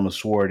down on the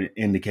sword,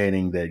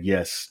 indicating that,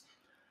 yes,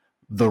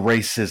 the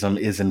racism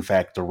is in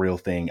fact a real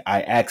thing.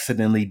 I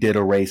accidentally did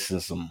a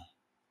racism.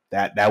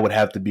 That would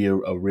have to be a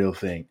real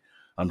thing,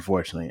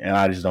 unfortunately. And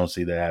I just don't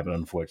see that happen,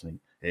 unfortunately.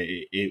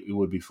 It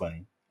would be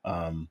funny.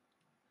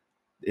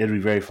 It'd be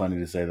very funny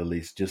to say the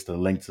least, just the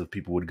lengths of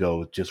people would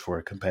go just for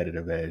a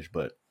competitive edge.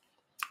 But,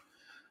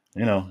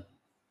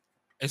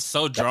 it's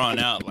so drawn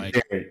out.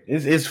 Like,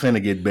 it's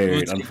finna get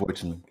buried,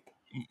 unfortunately.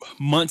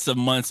 Months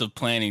of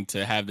planning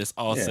to have this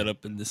all set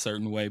up in this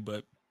certain way,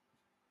 but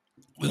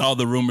with all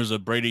the rumors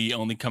of Brady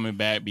only coming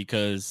back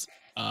because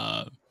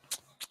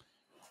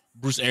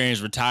Bruce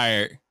Arians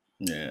retired,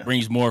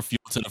 brings more fuel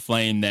to the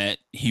flame that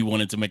he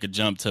wanted to make a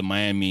jump to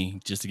Miami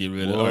just to get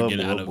rid of or get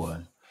out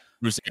of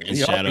Bruce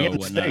Arians' shadow or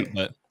whatnot.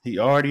 But he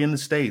already in the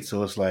state,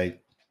 so it's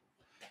like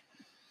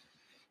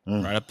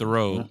right up the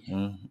road.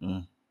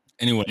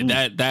 Anyway,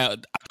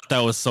 that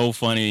was so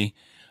funny.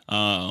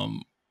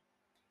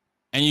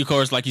 And of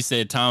course, like you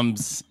said,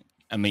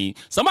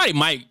 somebody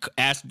might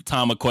ask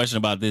Tom a question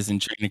about this in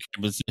training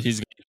camp, but he's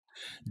going to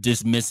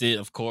dismiss it,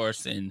 of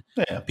course, and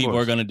people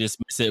are going to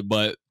dismiss it.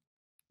 But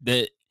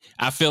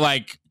I feel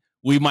like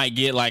we might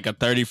get like a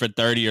 30 for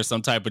 30 or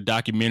some type of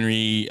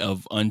documentary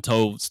of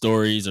untold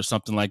stories or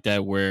something like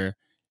that, where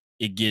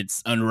it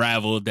gets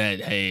unraveled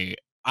that, hey,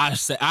 I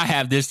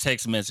have this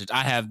text message,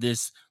 I have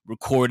this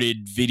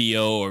recorded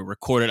video or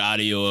recorded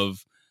audio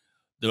of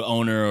the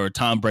owner or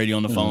Tom Brady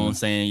on the phone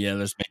saying, yeah,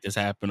 let's make this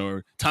happen.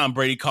 Or Tom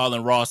Brady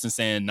calling Ross and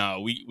saying, no,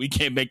 we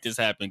can't make this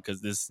happen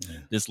because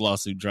this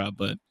lawsuit dropped.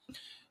 But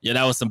yeah,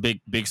 that was some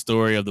big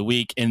story of the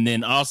week. And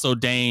then also,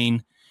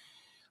 Dane,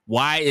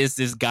 why is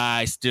this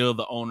guy still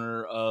the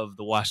owner of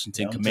the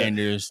Washington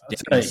Commanders,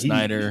 Dan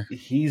Snyder?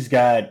 He's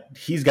got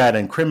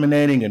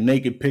incriminating and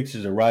naked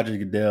pictures of Roger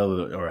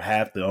Goodell or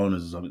half the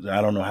owners.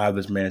 I don't know how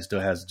this man still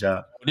has a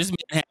job. This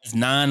man has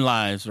 9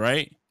 lives,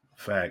 right?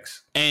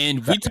 Facts.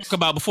 And we talk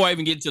about, before I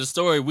even get to the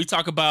story, we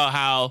talk about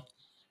how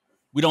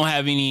we don't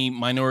have any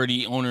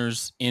minority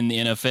owners in the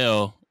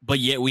NFL, but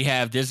yet we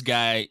have this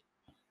guy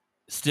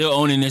still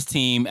owning this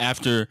team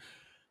after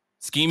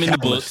scheming the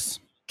books.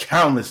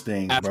 Countless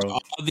things, after bro.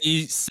 all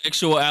these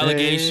sexual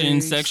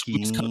allegations, sexual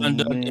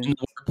misconduct in the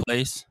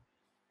workplace.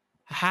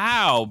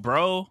 How,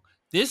 bro?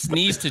 This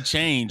needs to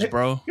change,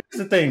 bro.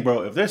 Here's the thing,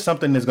 bro. If there's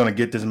something that's going to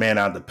get this man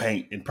out of the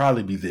paint, it'd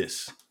probably be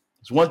this.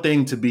 It's one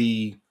thing to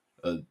be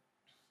a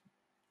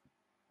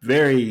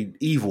very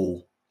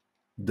evil,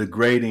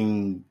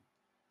 degrading,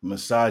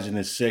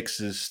 misogynist,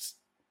 sexist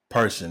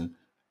person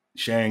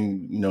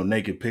sharing,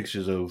 naked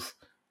pictures of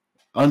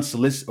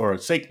unsolicited or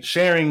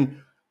sharing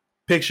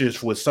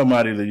pictures with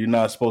somebody that you're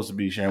not supposed to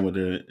be sharing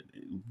with.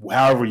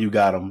 However you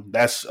got them,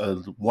 that's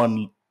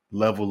one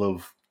level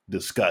of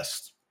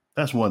disgust.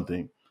 That's one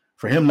thing.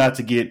 For him not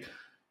to get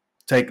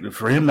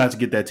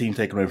that team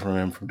taken away from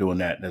him from doing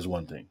that, that's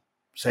one thing.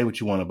 Say what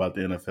you want about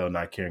the NFL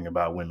not caring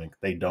about women.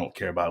 They don't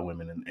care about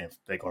women, and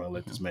they're going to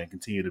let this man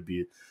continue to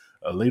be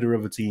a leader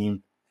of a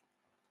team,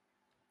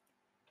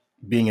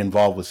 being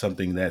involved with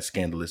something that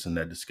scandalous and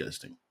that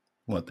disgusting.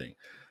 One thing.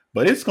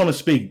 But it's going to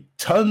speak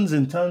tons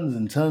and tons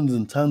and tons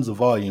and tons of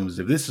volumes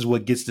if this is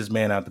what gets this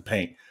man out the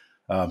paint.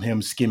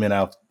 Him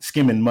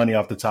skimming money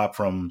off the top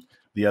from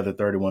the other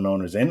 31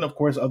 owners and, of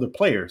course, other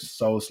players.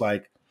 So it's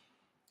like,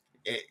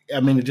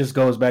 it just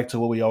goes back to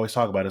what we always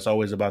talk about. It's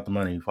always about the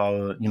money.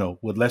 Follow,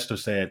 what Lester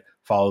said,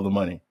 follow the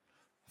money.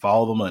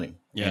 Follow the money.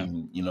 Yeah.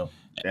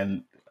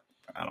 And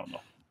I don't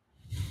know.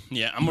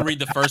 Yeah, I'm going to read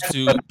the first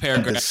two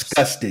paragraphs.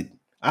 Disgusted.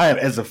 I am,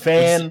 as a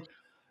fan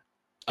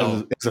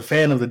of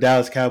the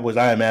Dallas Cowboys,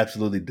 I am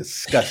absolutely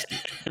disgusted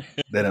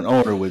that an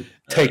owner would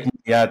take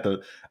me out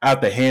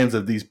the hands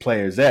of these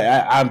players.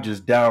 I'm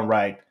just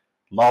downright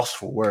lost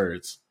for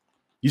words.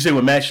 You see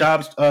what Matt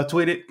Schaub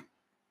tweeted?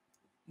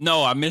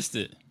 No, I missed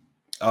it.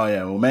 Oh,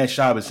 yeah. Well, Matt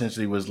Schaub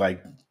essentially was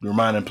like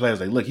reminding players,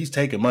 like, look, he's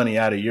taking money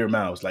out of your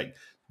mouths. Like,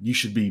 you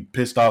should be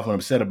pissed off and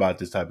upset about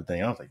this type of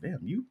thing. I was like,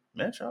 damn, you,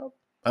 Matt Schaub?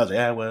 I was like,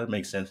 yeah, well, it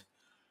makes sense.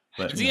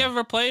 But, has he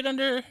ever played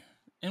in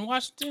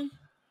Washington?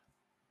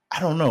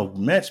 I don't know.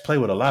 Matt's played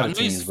with a lot of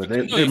teams, but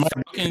there might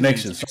be a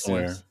connection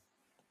somewhere.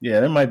 Yeah,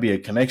 there might be a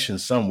connection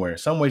somewhere,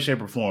 some way,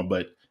 shape, or form.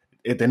 But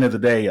at the end of the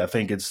day, I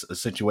think it's a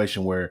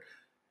situation where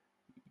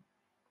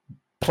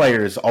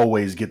players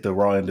always get the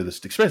raw end of the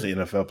stick, especially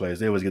NFL players.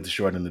 They always get the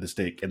short end of the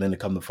stick, and then they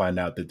come to find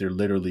out that they're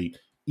literally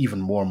even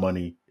more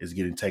money is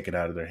getting taken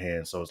out of their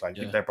hands. So it's like,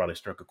 I think that probably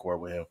struck a chord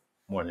with him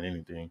more than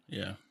anything.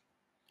 Yeah.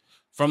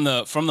 From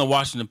the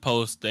Washington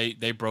Post,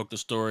 they broke the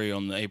story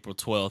on the April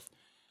 12th.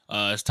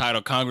 It's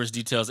titled, Congress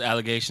details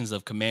allegations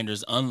of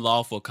Commanders'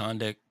 unlawful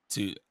conduct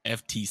to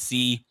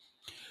FTC.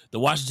 The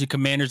Washington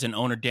Commanders and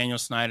owner Daniel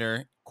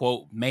Snyder,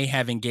 quote, may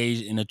have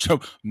engaged in a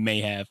troubling,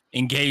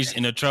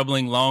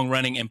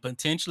 long-running, and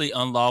potentially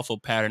unlawful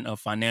pattern of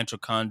financial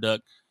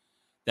conduct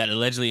that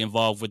allegedly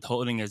involved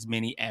withholding as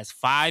many as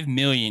 $5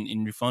 million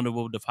in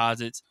refundable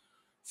deposits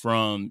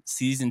from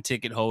season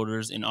ticket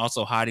holders and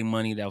also hiding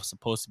money that was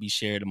supposed to be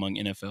shared among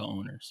NFL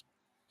owners.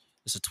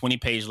 It's a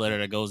 20-page letter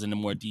that goes into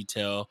more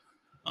detail,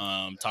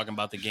 talking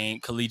about the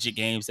collegiate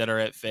games that are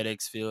at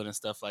FedEx Field and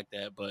stuff like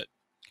that. But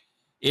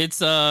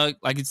it's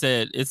like you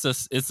said, it's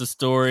a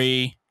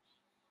story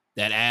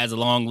that adds a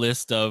long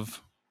list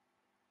of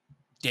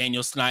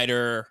Daniel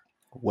Snyder.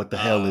 What the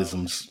hell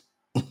isms?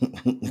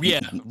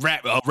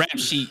 rap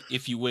sheet,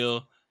 if you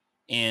will.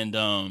 And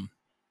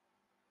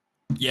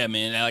yeah,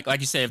 man, like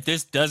you said, if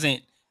this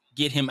doesn't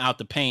get him out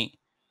the paint,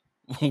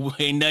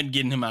 ain't nothing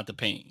getting him out the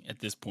paint at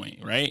this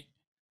point, right?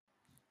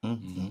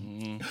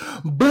 Mm-hmm.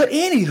 But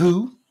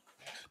anywho.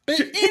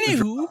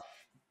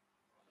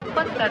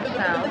 What's that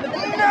sound?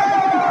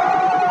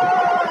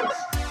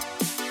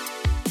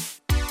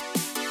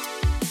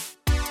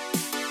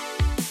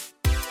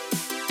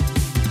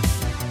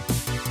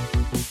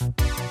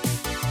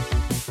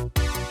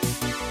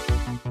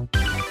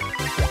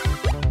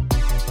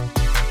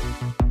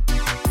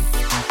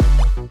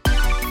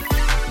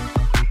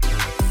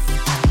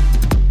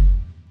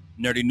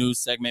 Nerdy news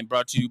segment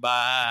brought to you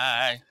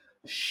by.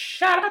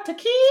 Shout out to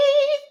Keith.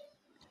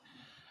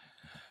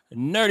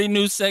 Nerdy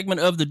news segment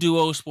of the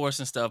Duo Sports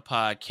and Stuff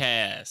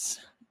podcast.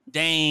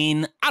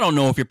 Dane, I don't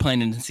know if you're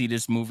planning to see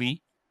this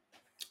movie.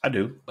 I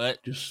do, but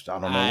I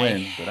don't know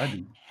when, but I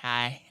do.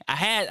 I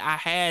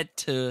had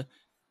to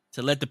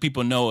let the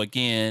people know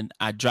again.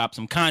 I dropped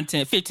some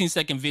content,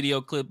 15-second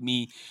video clip,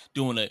 me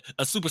doing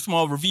a super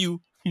small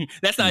review.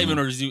 That's not even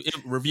a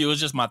review.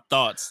 It's just my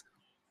thoughts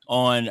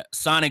on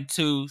Sonic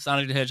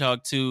the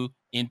Hedgehog 2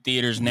 in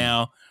theaters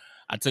now.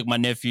 I took my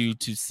nephew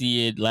to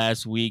see it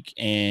last week,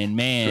 and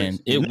man,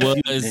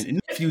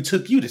 nephew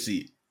took you to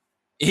see it.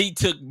 He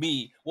took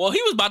me. Well, he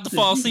was about to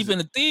fall asleep in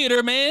the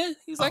theater, man.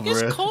 He's like,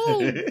 it's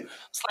cold.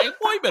 It's like,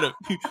 boy, you better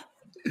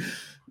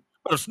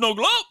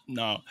snuggle up.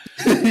 No.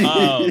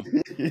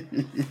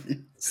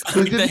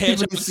 Sonic the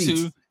Hedgehog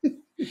 2.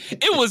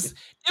 It was,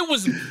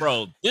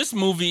 bro, this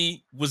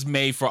movie was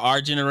made for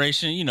our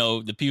generation. You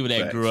know, the people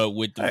that grew up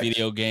with the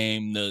video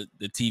game, the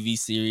TV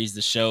series,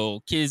 the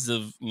show. Kids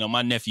of,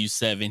 my nephew's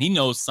 7. He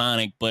knows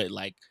Sonic, but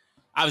like,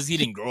 obviously he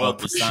didn't grow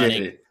up with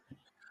Sonic.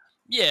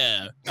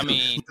 Yeah. I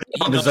mean,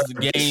 he knows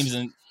the games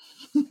and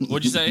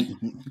what'd you say?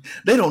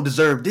 They don't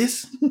deserve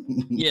this.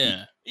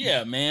 Yeah,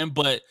 man.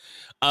 But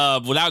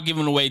without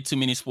giving away too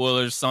many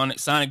spoilers, Sonic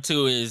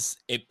 2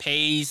 it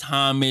pays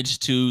homage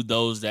to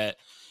those that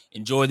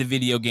enjoy the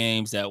video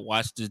games, that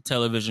watched the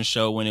television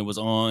show when it was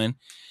on.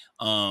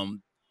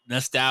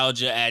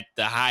 Nostalgia at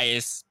the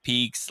highest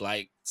peaks,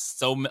 like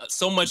so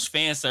much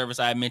fan service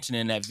I mentioned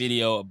in that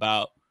video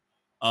about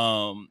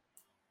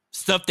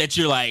stuff that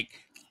you're like,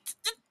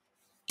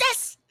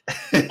 yes,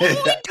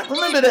 I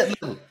remember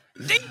that.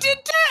 They did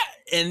that,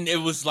 and it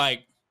was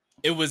like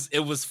it was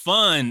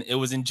fun. It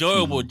was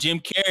enjoyable. Mm-hmm. Jim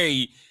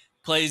Carrey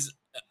plays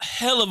a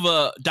hell of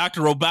a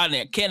Dr.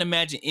 Robotnik. I can't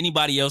imagine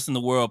anybody else in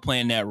the world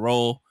playing that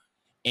role.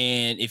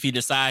 And if he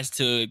decides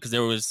to, because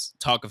there was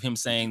talk of him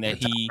saying that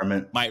he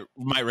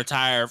might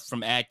retire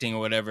from acting or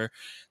whatever,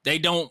 they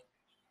don't.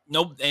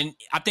 Nope. And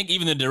I think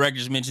even the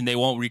directors mentioned they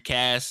won't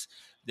recast.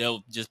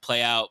 They'll just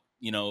play out,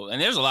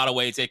 and there's a lot of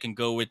ways they can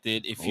go with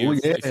it if you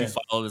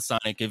follow the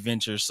Sonic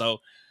adventure. So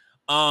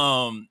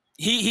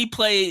he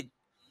played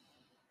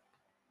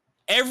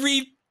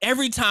every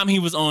time he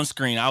was on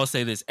screen. I would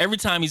say this: every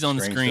time he's on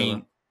the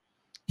screen,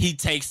 he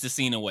takes the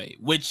scene away,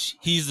 which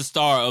he's the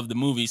star of the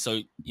movie.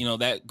 So,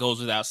 that goes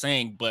without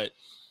saying, but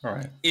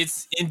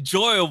it's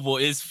enjoyable.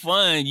 It's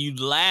fun. You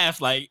laugh.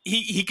 Like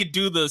he could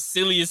do the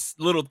silliest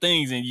little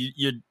things and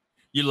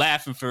you're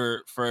laughing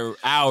for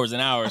hours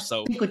and hours.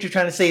 So I think what you're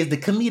trying to say is the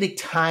comedic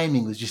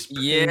timing was just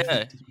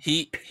perfect.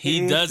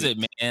 He does it,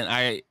 man.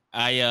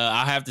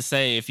 I have to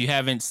say, if you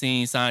haven't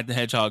seen Sonic the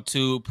Hedgehog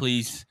 2,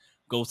 please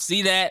go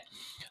see that.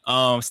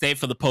 Stay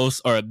for the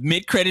post or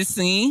mid-credit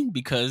scene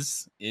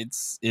because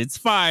it's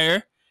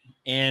fire.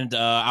 And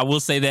I will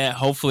say that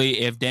hopefully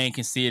if Dan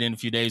can see it in a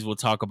few days, we'll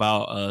talk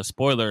about a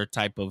spoiler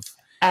type of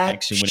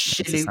action when it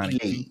comes to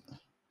Sonic.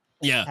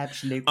 Yeah.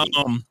 Absolutely.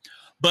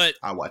 But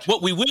I'll watch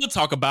what we will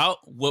talk about,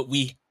 what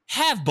we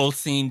have both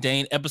seen,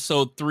 Dane,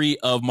 episode 3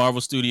 of Marvel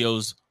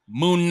Studios'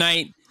 Moon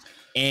Knight.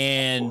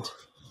 And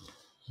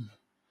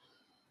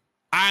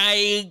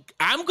I'm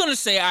going to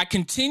say I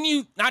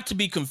continue not to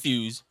be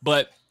confused,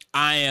 but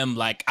I am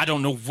like, I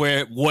don't know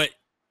what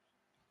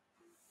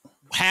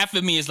half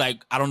of me is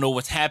like, I don't know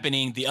what's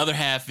happening. The other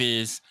half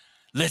is,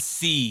 let's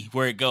see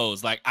where it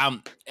goes. Like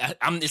I'm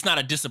it's not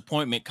a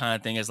disappointment kind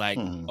of thing. It's like,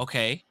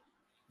 okay,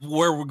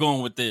 where we're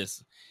going with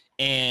this.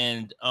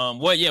 And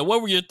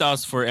what were your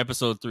thoughts for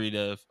episode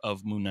 3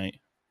 of Moon Knight?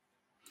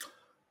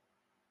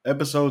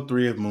 Episode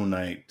 3 of Moon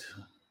Knight,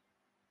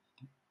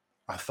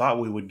 I thought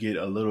we would get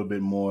a little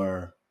bit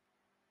more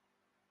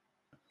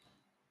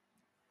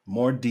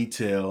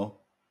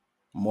detail,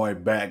 more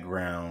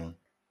background,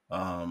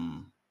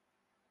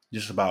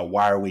 just about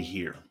why are we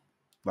here?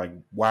 Like,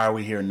 why are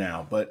we here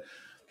now? But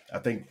I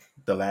think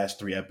the last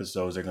 3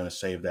 episodes are going to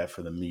save that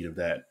for the meat of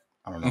that.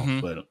 I don't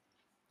know. But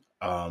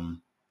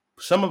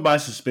some of my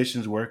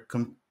suspicions were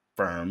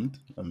confirmed.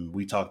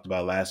 We talked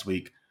about last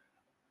week.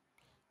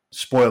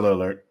 Spoiler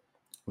alert.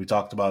 We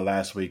talked about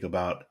last week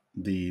about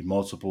the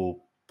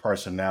multiple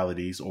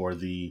personalities or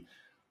the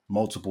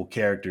multiple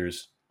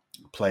characters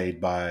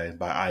played by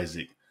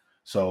Isaac.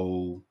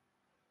 So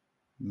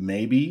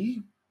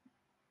maybe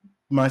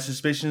my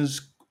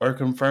suspicions are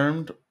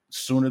confirmed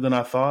sooner than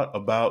I thought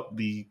about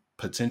the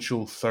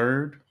potential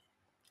third,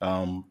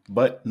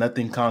 but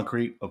nothing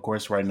concrete. Of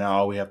course, right now,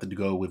 all we have to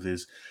go with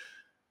is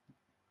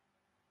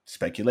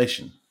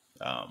speculation.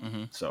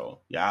 So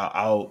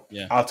I'll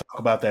talk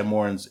about that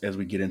more as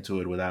we get into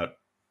it without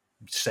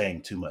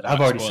saying too much. I've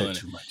already said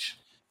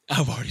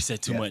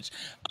too much.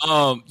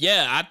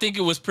 I think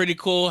it was pretty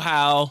cool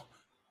how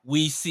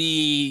we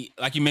see,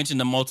 like you mentioned,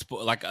 the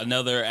multiple, like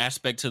another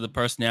aspect to the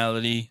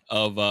personality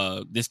of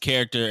this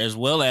character, as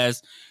well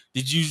as,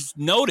 did you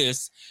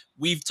notice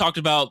we've talked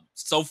about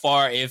so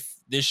far if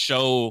this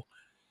show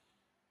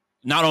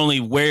not only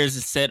where is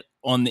it set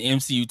on the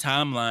MCU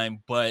timeline,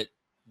 but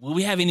will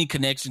we have any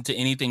connection to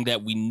anything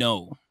that we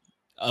know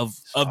of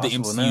the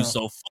MCU now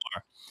so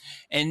far?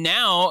 And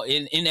now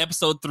in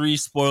episode 3,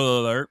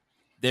 spoiler alert,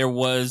 there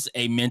was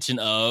a mention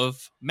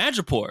of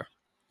Madripoor.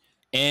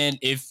 And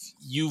if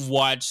you've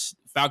watched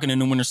Falcon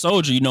and the Winter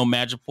Soldier, you know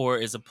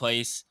Madripoor is a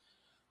place.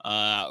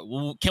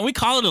 Can we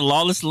call it a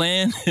lawless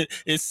land?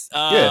 It's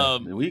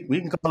we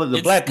can call it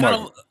the black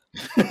market.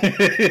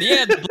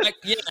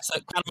 It's a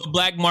kind of a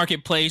black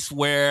marketplace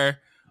where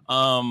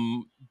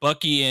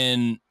Bucky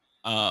and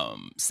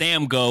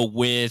Sam go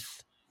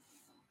with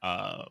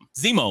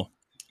Zemo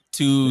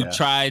to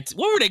try to,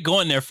 what were they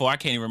going there for? I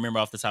can't even remember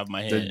off the top of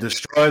my head. To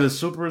destroy the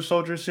super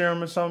soldier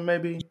serum or something,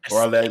 maybe?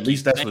 Or at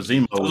least that's what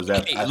Zemo was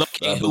after.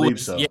 I believe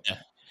so.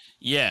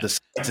 Yeah. The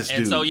scientist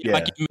and dude. So,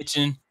 like you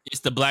mentioned, it's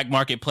the black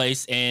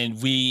marketplace,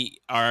 and we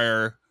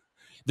are,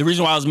 the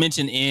reason why I was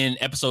mentioned in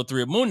episode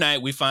 3 of Moon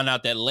Knight, we found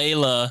out that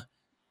Layla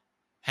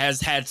has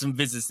had some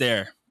visits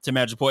there to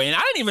Madripoor, and I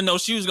didn't even know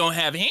she was gonna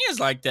have hands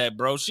like that,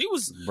 bro. She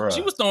was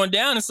throwing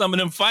down in some of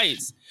them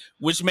fights,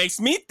 which makes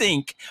me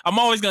think, I'm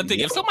always gonna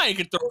think, if somebody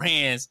could throw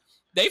hands,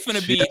 they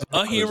finna be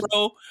a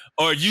hero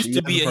or used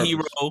to be a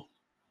hero.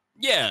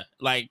 Yeah,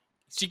 like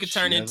she could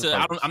turn into,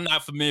 I'm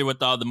not familiar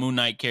with all the Moon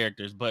Knight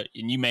characters, and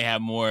you may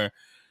have more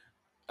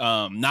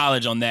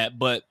knowledge on that,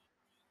 but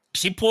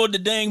she pulled the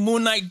dang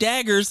Moon Knight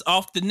daggers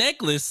off the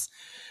necklace,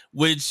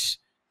 which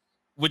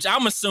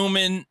I'm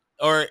assuming,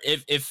 or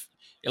if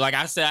like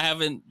I said, I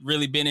haven't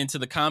really been into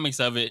the comics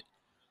of it,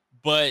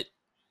 but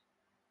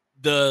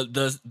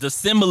the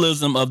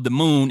symbolism of the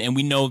moon, and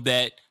we know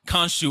that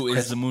Khonshu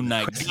is the Moon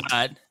Knight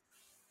god.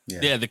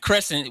 Yeah, the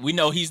crescent. We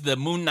know he's the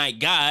Moon Knight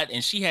god,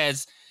 and she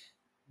has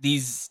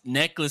these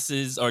necklace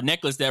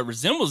that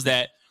resembles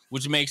that,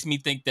 which makes me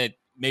think that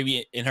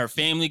maybe in her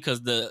family,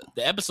 because the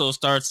episode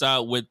starts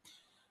out with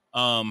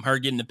her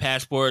getting the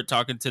passport,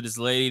 talking to this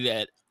lady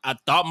that I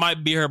thought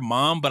might be her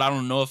mom, but I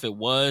don't know if it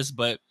was.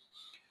 But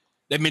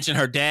they mentioned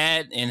her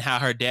dad and how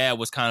her dad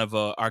was kind of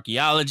an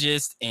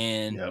archaeologist,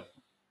 and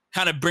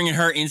kind of bringing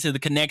her into the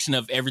connection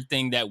of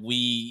everything that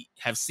we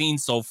have seen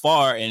so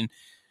far. And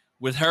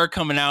with her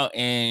coming out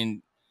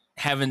and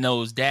having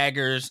those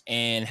daggers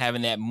and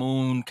having that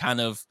moon kind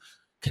of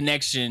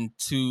connection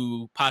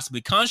to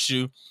possibly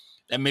Khonshu,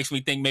 that makes me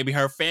think maybe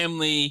her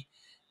family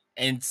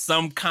and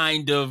some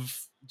kind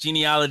of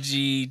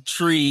genealogy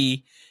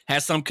tree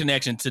has some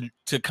connection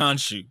to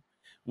Khonshu,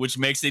 which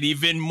makes it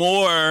even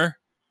more.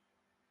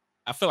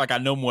 I feel like I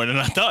know more than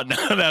I thought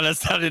now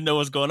that I didn't know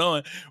what's going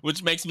on,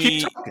 which makes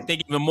me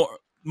think even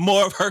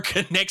more of her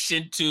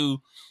connection to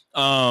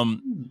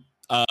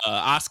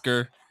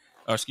Oscar,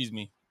 or excuse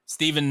me,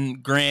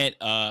 Stephen Grant,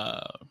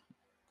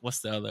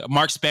 what's the other,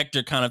 Mark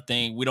Spector kind of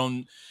thing. We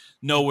don't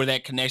know where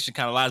that connection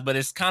kind of lies, but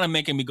it's kind of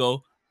making me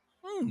go,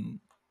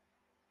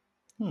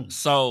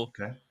 So,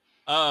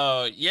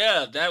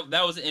 yeah, that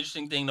was an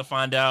interesting thing to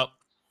find out.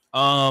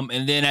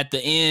 And then at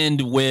the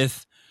end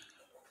with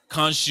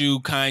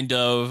Khonshu kind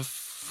of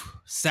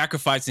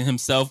sacrificing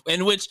himself,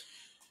 in which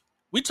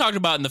we talked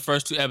about in the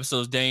first 2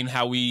 episodes, Dane,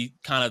 how we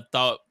kind of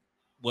thought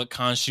what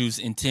Khonshu's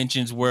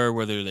intentions were,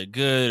 whether they're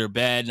good or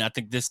bad. And I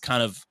think this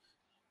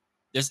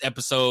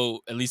episode,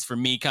 at least for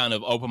me, kind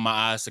of opened my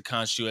eyes to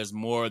Khonshu as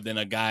more than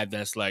a guy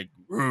that's like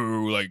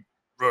I'm a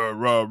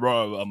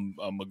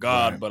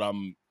god, but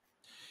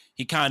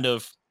he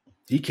cares,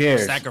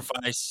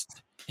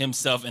 sacrificed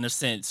himself in a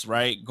sense,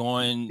 right?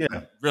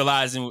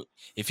 Realizing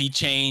if he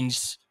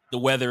changed the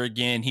weather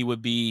again, he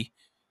would be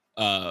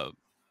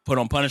put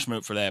on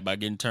punishment for that by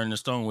getting turned to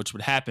stone, which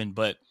would happen.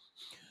 But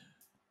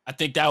I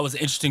think that was an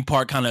interesting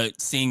part, kind of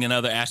seeing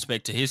another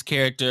aspect to his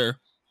character.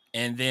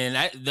 And then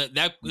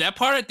that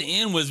part at the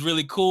end was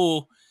really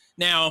cool.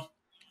 Now,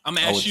 I'm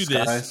going to ask you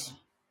this.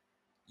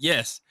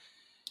 Yes.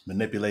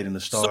 Manipulating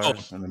the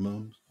stars and the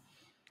moons.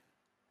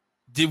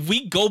 Did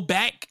we go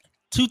back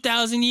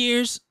 2,000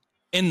 years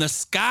in the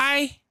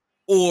sky,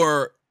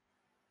 or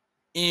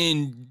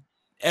in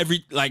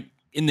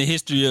in the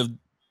history of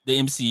the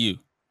MCU?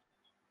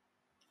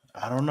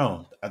 I don't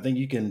know. I think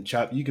you can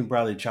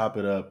probably chop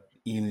it up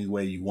any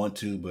way you want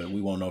to, but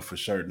we won't know for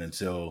certain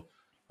until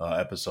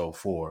episode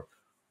 4.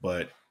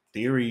 But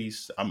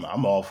theories,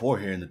 I'm all for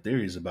hearing the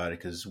theories about it,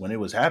 because when it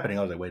was happening,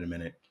 I was like, wait a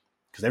minute,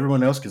 because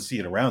everyone else can see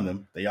it around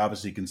them. They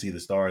obviously can see the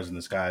stars in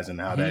the skies and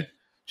how that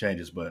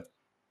changes. But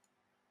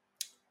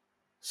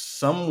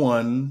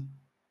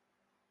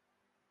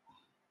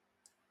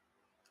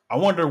I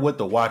wonder what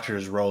the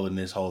Watcher's role in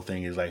this whole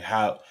thing is. Like,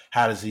 how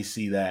does he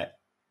see that?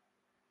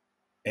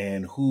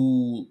 And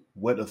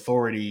what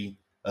authority,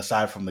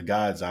 aside from the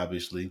gods,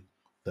 obviously,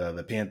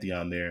 the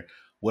pantheon there,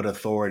 what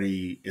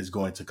authority is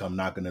going to come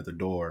knocking at the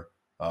door,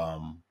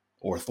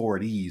 or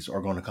authorities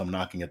are going to come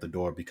knocking at the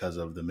door because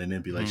of the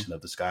manipulation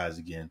of the skies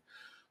again.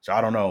 So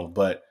I don't know,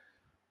 but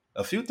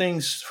a few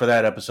things for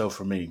that episode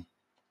for me.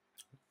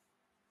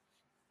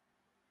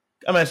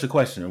 I'm asking a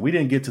question. We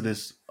didn't get to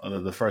this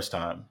the first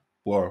time,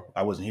 or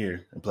I wasn't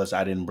here, and plus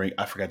I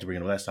forgot to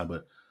bring it up last time.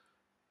 But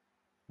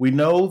we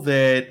know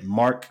that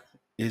Mark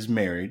is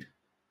married.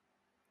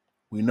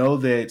 We know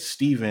that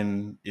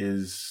Steven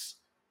is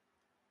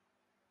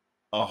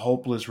a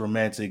hopeless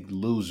romantic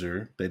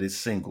loser that is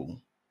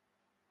single.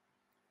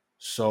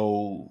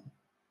 So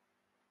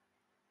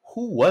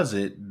who was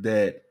it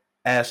that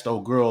asked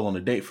old girl on a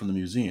date from the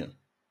museum?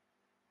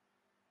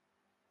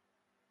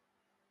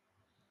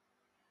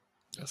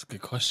 That's a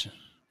good question.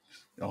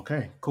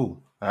 Okay,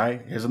 cool. All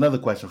right, here's another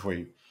question for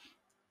you.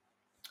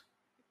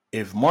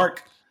 If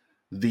Mark,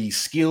 the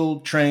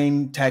skilled,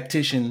 trained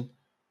tactician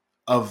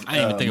of... I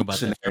didn't even think about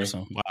that first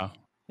one. Wow.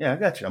 Yeah, I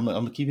got you. I'm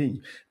going to keep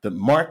hitting you.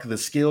 Mark, the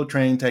skilled,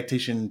 trained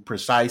tactician,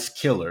 precise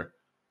killer,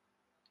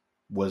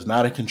 was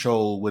not in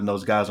control when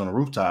those guys on the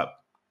rooftop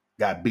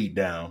got beat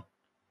down.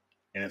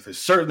 And if it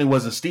certainly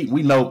wasn't Steve,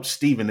 we know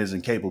Steven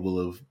isn't capable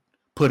of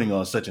putting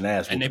on such an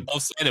ass. And they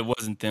both said it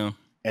wasn't them.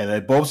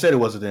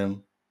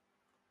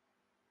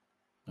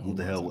 Who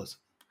the hell was it?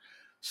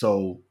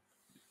 So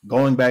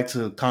going back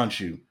to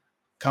Khonshu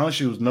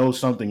knows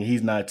something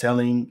he's not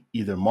telling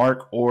either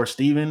Mark or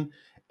Steven.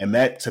 And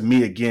that, to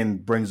me, again,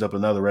 brings up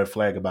another red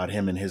flag about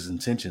him and his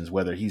intentions,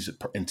 whether he's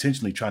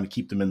intentionally trying to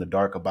keep them in the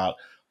dark about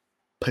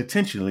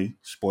potentially,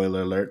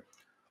 spoiler alert,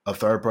 a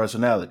third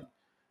personality,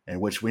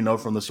 and which we know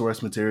from the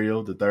source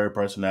material, the third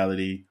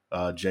personality,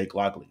 Jake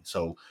Lockley.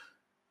 So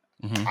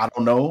I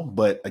don't know.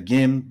 But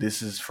again,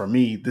 this is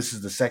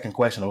the second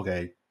question.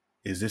 Okay,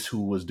 is this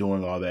who was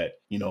doing all that?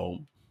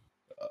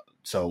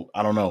 So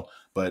I don't know,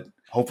 but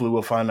hopefully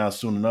we'll find out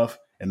soon enough.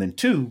 And then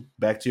two,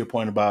 back to your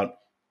point about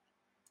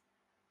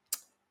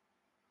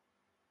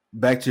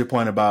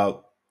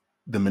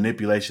the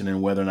manipulation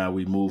and whether or not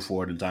we move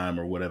forward in time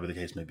or whatever the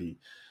case may be.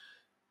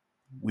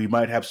 We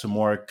might have some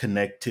more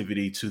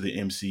connectivity to the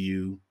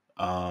MCU.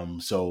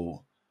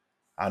 So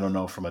I don't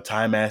know, from a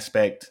time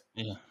aspect,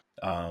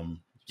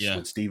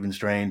 with Stephen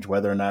Strange,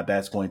 whether or not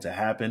that's going to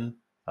happen.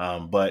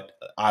 But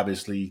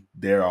obviously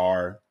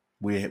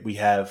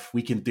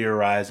we can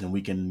theorize and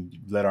we can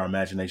let our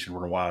imagination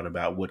run wild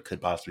about what could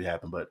possibly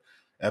happen. But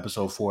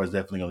episode 4 is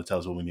definitely going to tell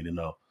us what we need to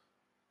know.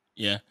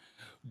 Yeah.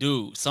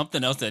 Dude,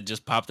 something else that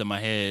just popped in my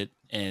head,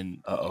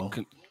 and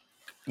when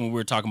we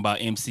were talking about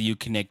MCU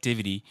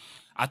connectivity,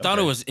 I thought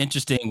it was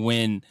interesting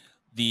when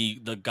the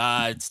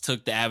gods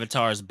took the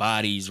Avatar's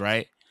bodies,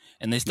 right?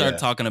 And they started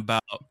talking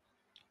about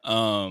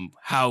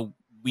how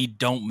we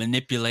don't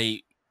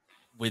manipulate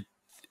with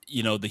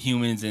the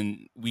humans,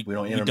 and we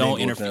don't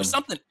interfere.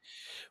 Something,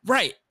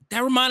 right?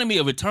 That reminded me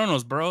of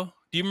Eternals, bro.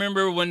 Do you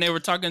remember when they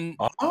were talking?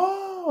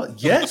 Oh,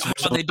 yes.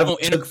 How they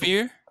don't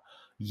interfere.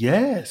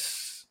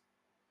 Yes.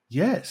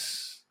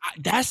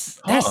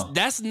 That's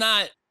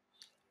not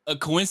a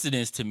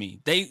coincidence to me.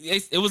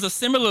 It was a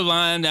similar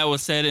line that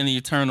was said in the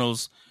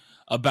Eternals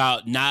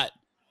about not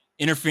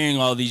interfering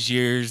all these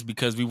years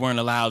because we weren't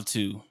allowed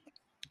to.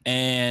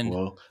 And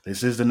well,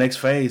 this is the next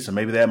phase, so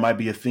maybe that might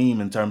be a theme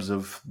in terms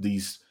of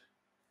these.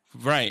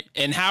 Right.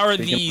 And how are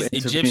these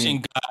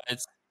Egyptian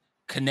gods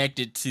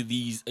connected to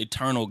these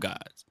eternal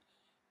gods?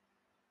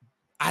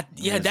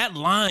 That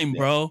line,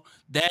 bro,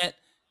 that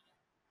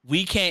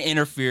we can't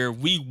interfere,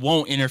 we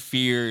won't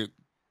interfere,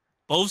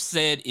 both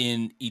said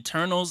in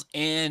Eternals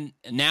and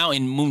now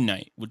in Moon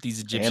Knight with these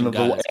Egyptian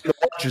gods. And the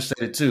Watcher said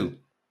it too.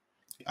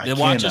 The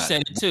Watcher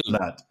said it too.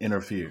 Not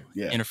interfere.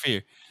 Yeah.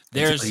 Interfere.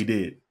 Until he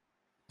did.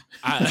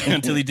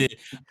 Until he did.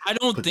 I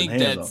don't think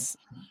that's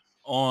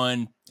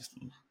I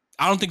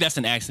don't think that's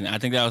an accident. I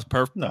think that was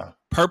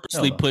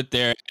purposely put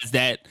there as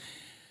that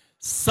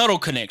subtle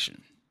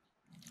connection.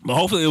 But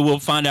hopefully we'll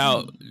find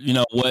out,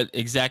 what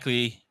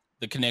exactly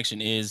the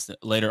connection is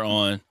later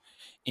on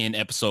in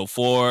episode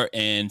 4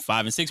 and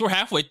 5 and 6. We're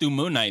halfway through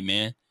Moon Knight,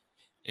 man.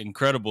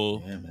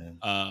 Incredible. Yeah,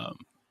 man.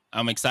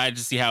 I'm excited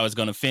to see how it's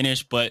going to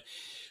finish. But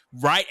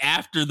right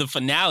after the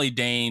finale,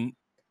 Dane,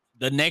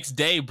 the next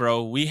day,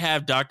 bro, we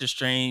have Doctor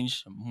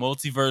Strange,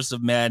 Multiverse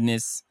of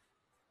Madness.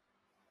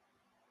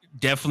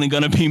 Definitely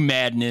going to be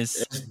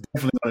madness. It's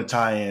definitely going to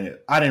tie in.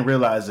 I didn't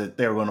realize that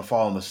they were going to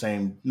fall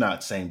on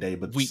not same day,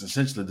 but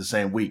essentially the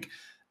same week.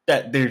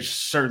 That there's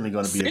certainly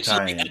going to be a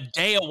tie-in. A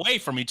day away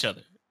from each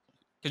other.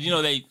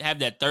 Because, they have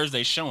that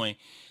Thursday showing.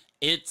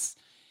 It's,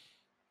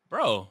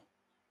 bro,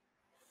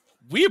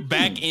 we're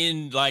back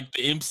in, like,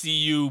 the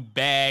MCU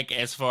bag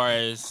as far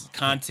as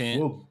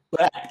content. We're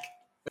back.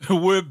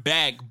 We're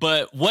back.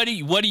 But what do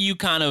you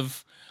kind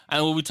of, I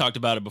know we talked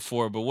about it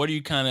before, but what are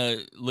you kind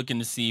of looking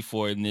to see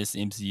for in this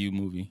MCU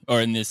movie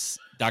or in this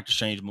Doctor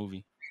Strange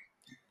movie?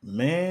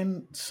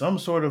 Man, some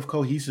sort of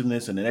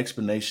cohesiveness and an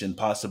explanation.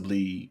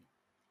 Possibly,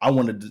 I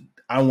want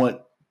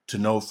to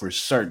know for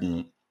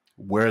certain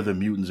where the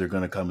mutants are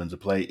going to come into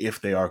play,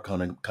 if they are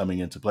coming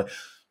into play.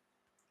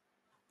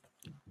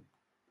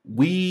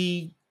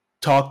 We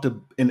talked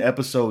in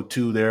episode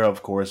 2. There are,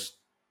 of course,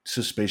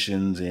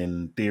 suspicions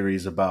and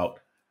theories about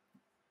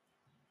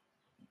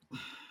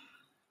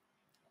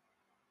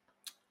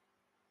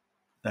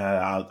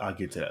I'll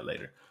get to that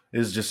later.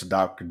 This is just a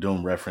Doctor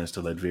Doom reference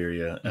to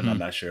Latveria, and I'm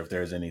not sure if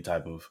there's any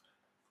type of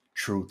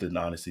truth and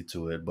honesty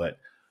to it, but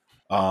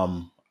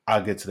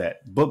I'll get to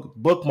that. We'll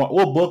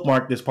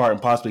bookmark this part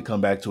and possibly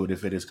come back to it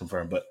if it is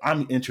confirmed. But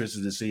I'm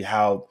interested to see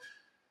how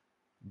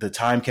the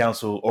Time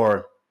Council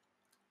or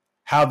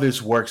how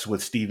this works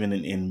with Stephen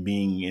in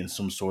being in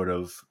some sort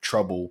of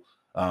trouble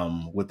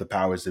with the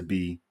powers that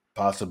be,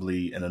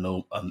 possibly an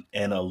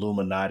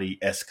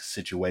Illuminati-esque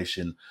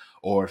situation,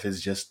 or if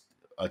it's just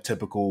a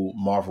typical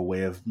Marvel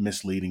way of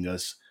misleading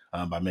us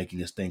by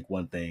making us think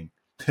one thing.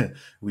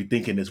 We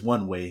thinking it's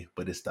one way,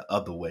 but it's the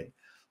other way.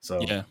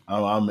 So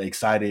I'm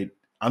excited.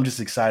 I'm just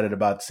excited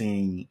about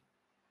seeing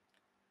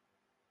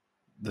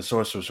the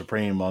Sorcerer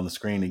Supreme on the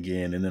screen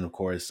again, and then of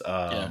course,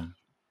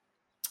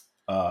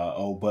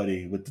 old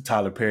buddy with the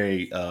Tyler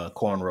Perry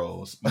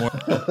cornrows,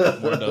 Mordo.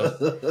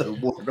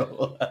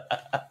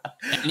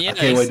 I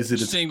can't wait to see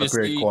the Tyler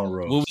Perry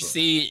cornrows. Will we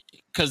see?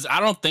 Because I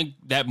don't think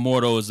that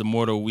Mordo is the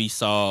Mordo we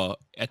saw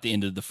at the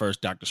end of the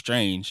first Doctor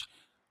Strange,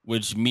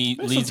 which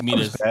leads me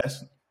to.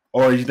 Past.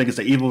 Or you think it's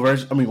an evil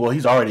version? I mean, well,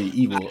 he's already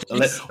evil.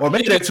 Or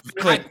maybe they're two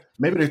different.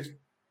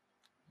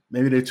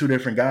 Maybe they're two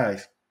different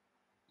guys.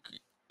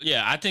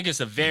 Yeah, I think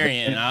it's a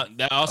variant.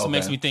 That also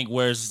makes me think,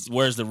 where's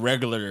the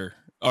regular,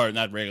 or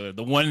not regular,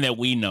 the one that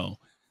we know,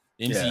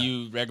 the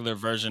MCU regular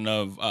version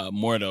of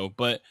Mordo.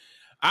 But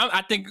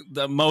I think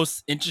the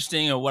most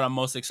interesting, or what I'm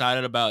most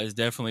excited about, is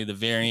definitely the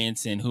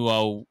variants and who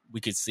all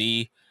we could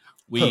see.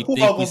 We Who think all we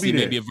gonna be see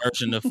maybe there? a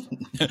version of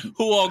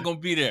who all gonna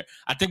be there.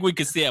 I think we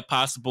could see a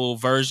possible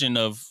version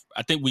of.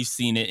 I think we've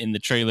seen it in the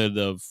trailer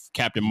of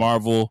Captain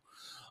Marvel,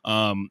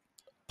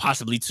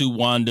 possibly 2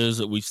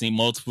 Wandas. We've seen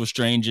multiple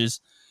Strangers.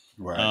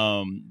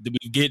 Right. Did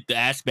we get the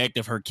aspect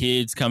of her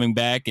kids coming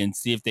back and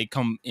see if they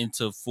come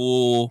into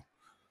full?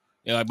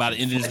 Like by the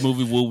end of this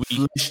movie, will we?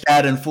 Fleshed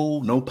out and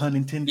full, no pun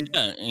intended.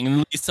 Yeah, and it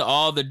leads to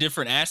all the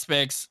different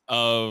aspects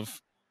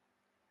of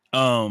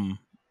the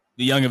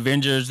Young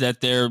Avengers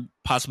that they're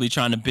possibly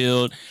trying to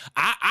build.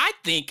 I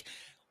think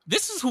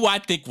this is who I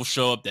think will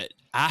show up that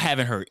I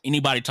haven't heard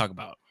anybody talk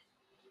about.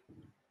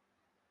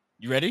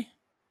 You ready?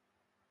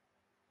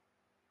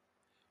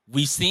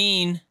 We've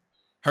seen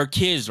her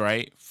kids,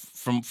 right?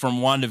 From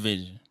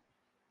WandaVision.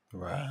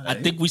 Right. I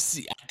think we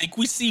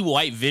see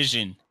White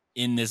Vision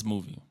in this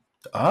movie.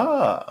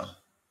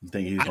 You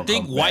think he's gonna I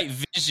think come White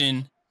back?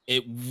 Vision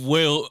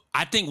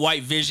I think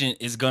White Vision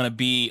is gonna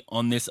be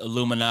on this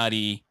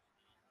Illuminati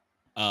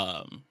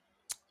what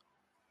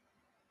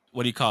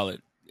do you call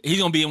it? He's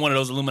gonna be in one of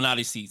those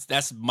Illuminati seats.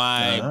 That's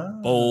my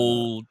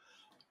bold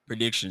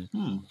prediction.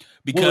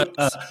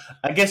 Because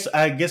I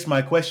guess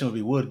my question would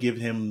be: would give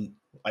him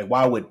like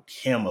why would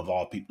him of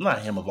all people?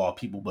 Not him of all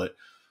people, but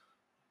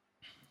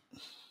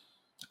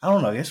I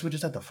don't know. I guess we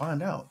just have to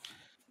find out.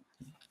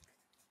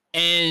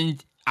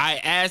 And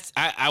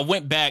I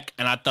went back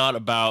and I thought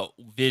about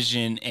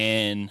Vision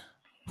and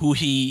who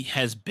he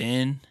has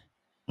been.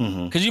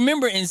 Because you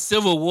remember in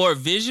Civil War,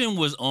 Vision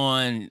was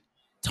on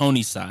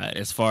Tony's side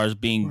as far as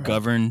being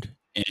governed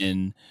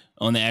and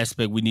on the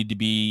aspect we need to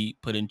be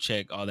put in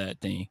check, all that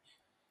thing.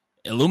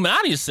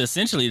 Illuminati is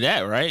essentially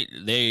that, right?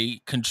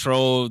 They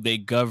control, they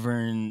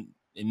govern.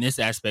 In this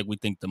aspect, we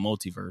think the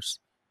multiverse.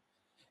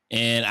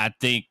 And I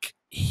think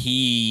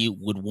he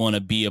would want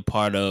to be a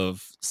part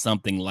of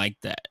something like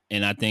that.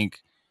 And I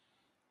think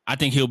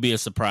he'll be a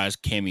surprise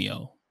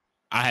cameo.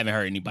 I haven't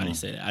heard anybody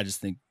say that. I just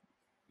think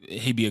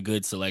he'd be a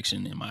good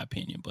selection in my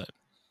opinion. But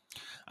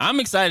I'm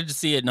excited to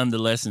see it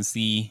nonetheless and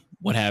see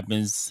what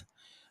happens.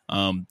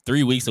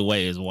 3 weeks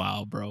away is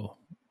wild, bro.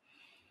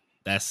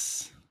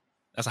 That's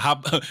a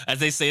hop, as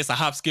they say, it's a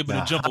hop, skip, and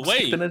a jump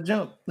away. Skip and a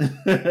jump.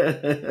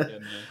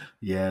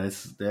 Yeah,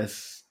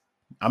 that's.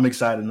 I'm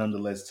excited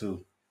nonetheless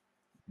too.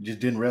 Just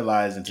didn't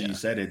realize until you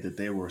said it that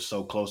they were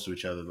so close to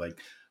each other. Like,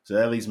 so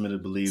that leads me to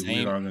believe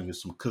we are going to get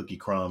some cookie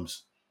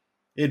crumbs.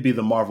 It'd be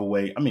the Marvel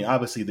way. I mean,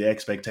 obviously the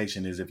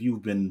expectation is if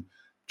you've been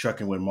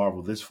trucking with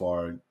Marvel this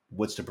far,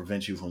 what's to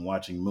prevent you from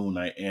watching Moon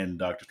Knight and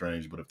Doctor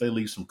Strange? But if they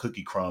leave some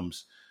cookie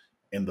crumbs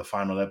in the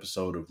final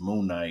episode of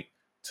Moon Knight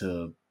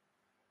to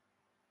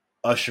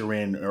usher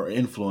in or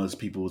influence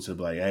people to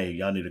be like, hey,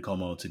 y'all need to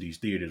come on to these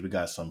theaters. We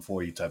got something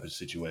for you type of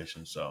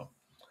situation. So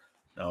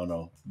I don't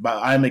know.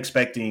 But I'm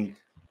expecting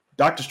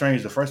Doctor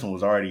Strange, the first one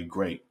was already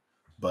great,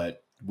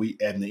 but the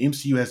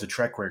MCU has a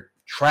track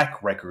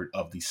record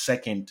of the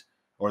second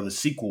or the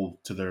sequel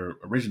to their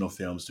original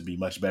films to be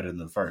much better than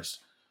the first.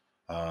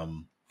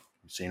 We've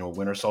seen it with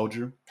Winter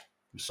Soldier.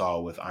 We saw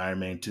it with Iron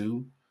Man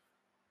 2.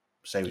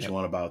 Say what you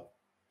want about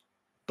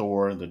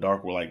Thor, the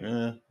Dark. We're like,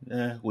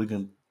 we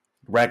can.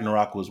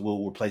 Ragnarok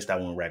we'll replace that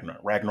one with Ragnarok.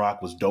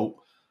 Ragnarok was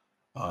dope.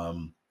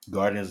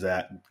 Guardians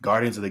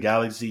of the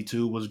Galaxy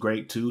 2 was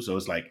great too. So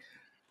it's like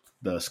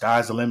the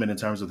sky's the limit in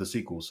terms of the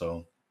sequel.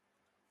 So,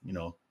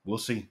 we'll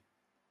see.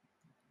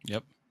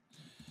 Yep.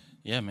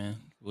 Yeah, man.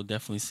 We'll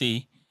definitely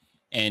see.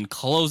 And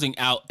closing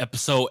out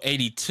episode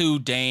 82,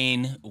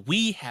 Dane,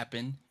 we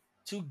happen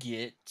to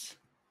get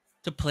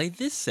to play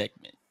this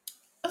segment.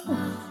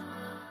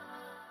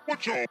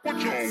 What y'all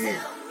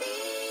want?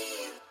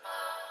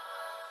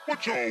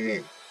 What y'all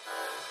want?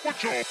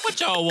 What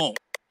y'all want?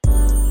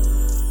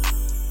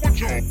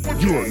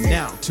 You are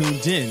now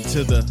tuned in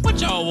to the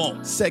What y'all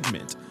want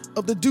segment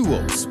of the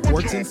Duo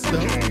Sports and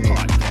Stuff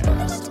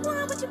podcast.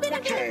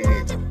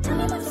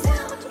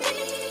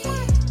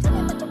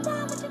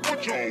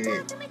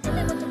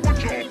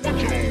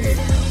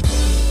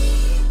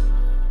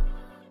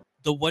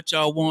 The What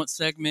Y'all Want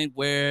segment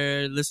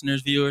where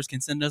listeners, viewers can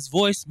send us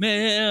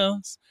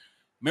voicemails.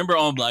 Remember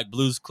on like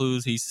Blue's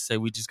Clues, he used to say,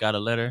 we just got a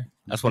letter.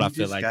 That's what I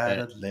feel like. We just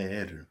got a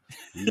letter.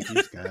 We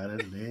just got a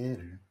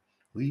letter.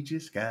 We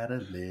just got a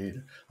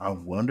letter. I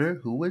wonder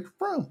who it's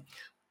from.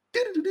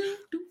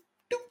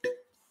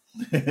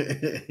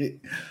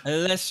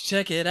 Let's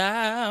check it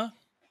out.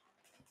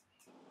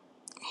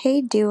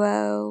 Hey,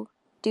 Duo,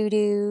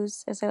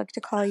 doo-doos, as I like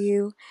to call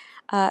you,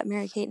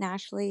 Mary Kate and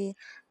Ashley.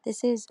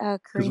 This is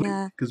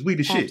Karina, because we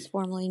the shit.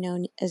 formerly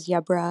known as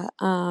Yabra.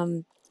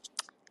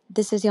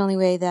 This is the only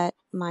way that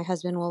my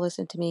husband will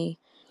listen to me.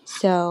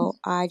 So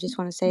I just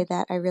want to say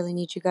that I really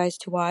need you guys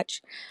to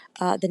watch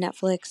the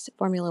Netflix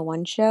Formula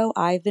One show.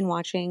 I've been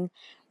watching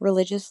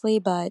religiously,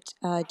 but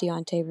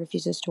Deontay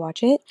refuses to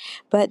watch it.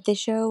 But this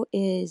show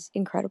is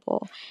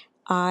incredible.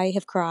 I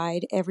have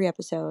cried every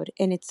episode,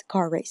 and it's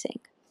car racing.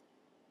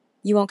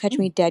 You won't catch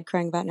me dead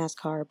crying about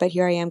NASCAR, but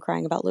here I am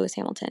crying about Lewis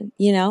Hamilton,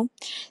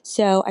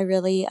 So I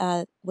really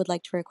would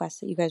like to request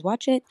that you guys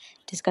watch it,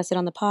 discuss it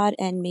on the pod,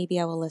 and maybe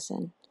I will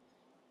listen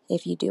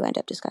if you do end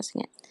up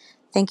discussing it.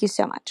 Thank you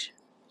so much.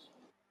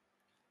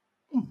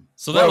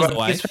 So that was the One of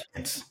our biggest wife.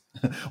 fans.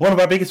 One of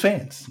our biggest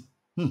fans.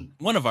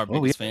 One of our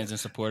Oh, biggest yeah. fans and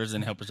supporters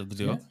and helpers of the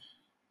duo.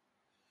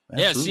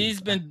 Yeah, Yeah, she's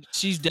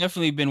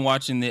definitely been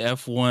watching the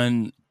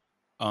F1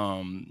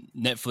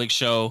 Netflix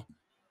show.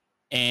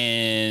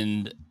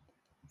 And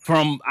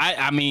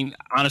I mean,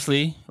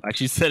 honestly, like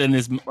she said in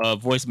this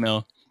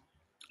voicemail,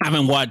 I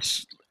haven't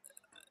watched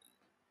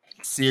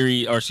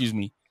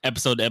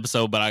episode to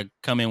episode, but I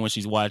come in when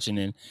she's watching,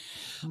 and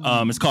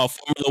it's called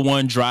Formula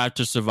One Drive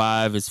to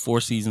Survive. It's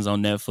 4 seasons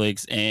on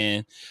Netflix,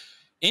 and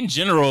in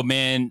general,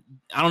 man,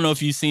 I don't know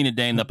if you've seen it,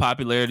 Dane. The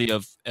popularity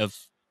of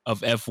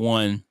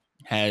F1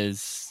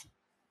 has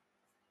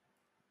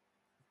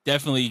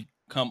definitely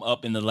come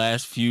up in the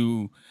last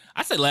few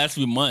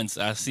months.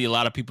 I see a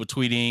lot of people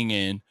tweeting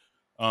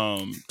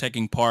and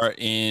taking part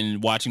in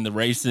watching the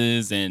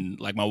races, and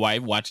like my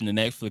wife watching the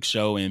Netflix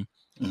show, and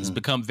it's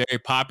become very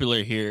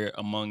popular here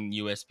among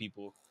U.S.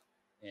 people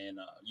and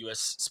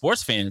U.S.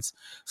 sports fans.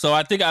 So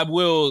I think I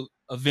will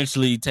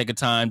eventually take a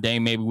time,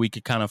 Dane. Maybe we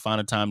could kind of find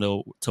a time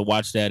to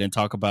watch that and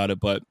talk about it.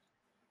 But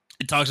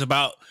it talks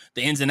about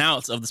the ins and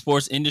outs of the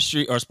sports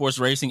industry or sports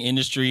racing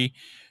industry,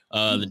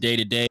 the day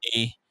to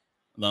day,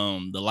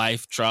 the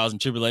life trials and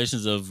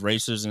tribulations of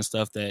racers and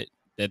stuff that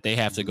they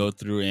have to go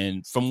through.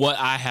 And from what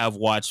I have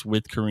watched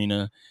with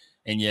Karina,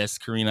 and yes,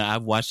 Karina,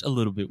 I've watched a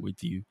little bit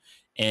with you,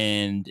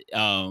 and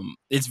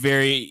it's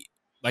very,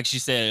 like she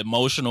said,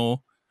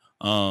 emotional.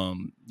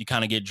 You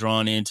kind of get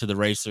drawn into the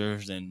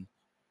racers, and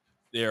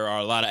there are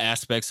a lot of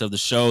aspects of the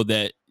show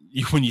that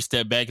when you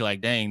step back, you're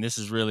like, dang, this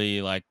is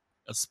really like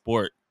a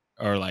sport,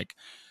 or like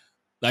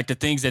the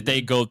things that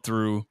they go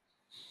through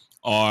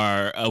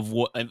are of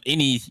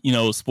any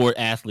sport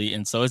athlete.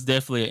 And so it's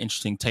definitely an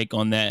interesting take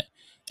on that,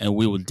 and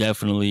we will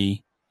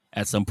definitely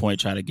at some point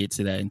try to get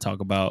to that and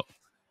talk about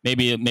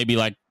maybe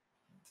like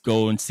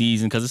go in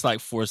season, because it's like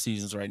 4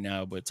 seasons right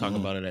now, but talk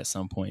about it at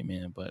some point,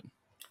 man. But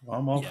well,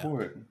 I'm all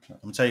for it. I'm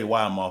gonna tell you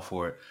why I'm all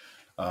for it.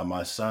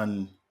 My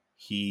son,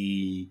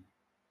 he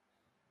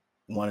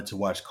wanted to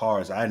watch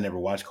Cars. I had never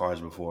watched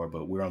Cars before,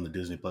 but we're on the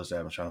Disney Plus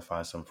app and trying to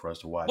find something for us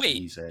to watch. Wait,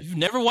 and he said, you've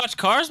never watched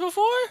Cars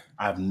before?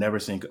 I've never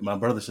seen. My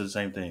brother said the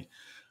same thing,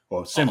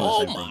 or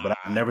similar same thing, but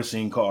I've never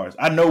seen Cars.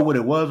 I know what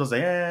it was. I was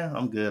like,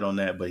 I'm good on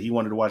that. But he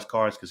wanted to watch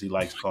Cars because he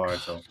likes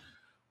Cars. So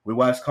we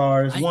watched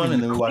Cars 1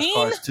 and then we watched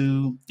Cars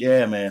 2.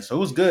 Yeah, man. So it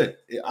was good.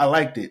 I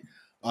liked it.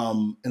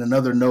 And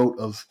another note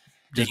of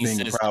just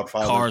being a proud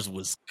father. Cars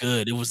was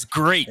good. It was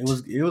great.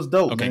 It was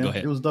dope. Okay, man. go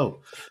ahead. It was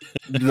dope.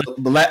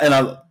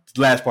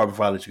 Last part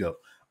before I let you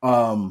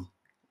go.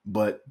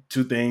 But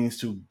 2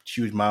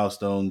 huge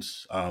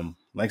milestones.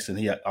 Langston,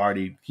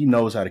 he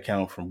knows how to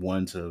count from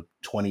 1 to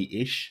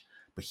 20-ish.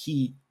 But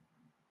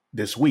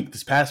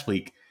this past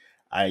week,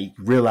 I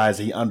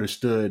realized he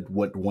understood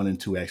what 1 and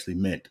 2 actually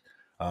meant.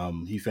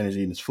 He finished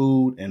eating his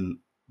food, and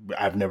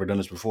I've never done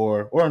this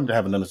before, or I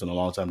haven't done this in a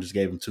long time. Just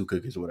gave him 2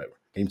 cookies or whatever.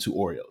 Gave him 2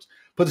 Oreos.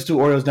 Put the 2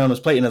 Oreos down on his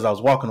plate, and as I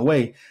was walking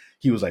away,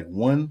 he was like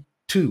 1,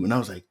 2, and I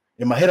was like,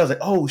 in my head, I was like,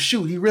 oh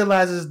shoot, he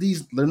realizes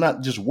they're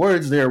not just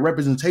words, they're a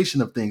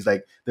representation of things.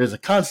 Like there's a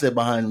concept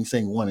behind me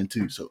saying 1 and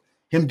 2. So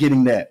him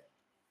getting that,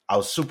 I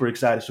was super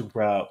excited, super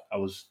proud. I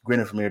was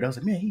grinning from ear to ear. I was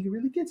like, man, he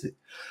really gets it.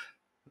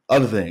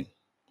 Other thing,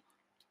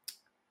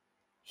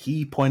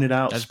 he pointed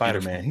out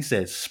Spider-Man. Beautiful. He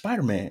said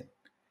Spider-Man.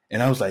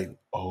 And I was like,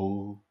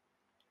 oh.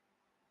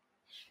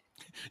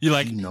 You're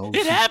like,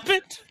 it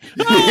happened.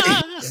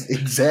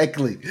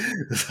 Exactly.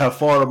 I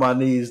fall on my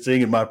knees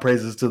singing my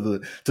praises to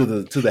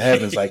the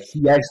heavens. Like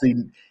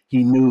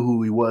he knew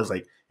who he was.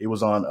 Like it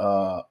was on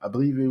I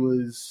believe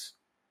it's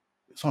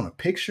on a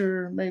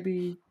picture,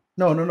 maybe.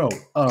 No.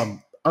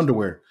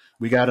 Underwear.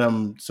 We got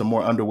him some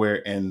more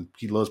underwear, and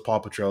he loves Paw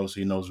Patrol, so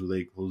he knows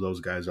who those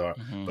guys are.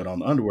 Mm-hmm. But on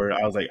the underwear,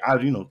 I was like,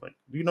 do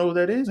you know who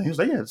that is? And he was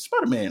like, yeah, it's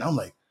Spider-Man. I'm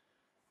like,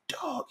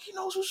 dog, he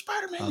knows who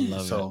Spider-Man is.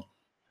 Love so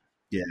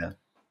it. Yeah.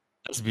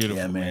 That's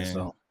beautiful, man.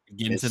 So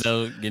getting to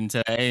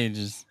that age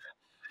is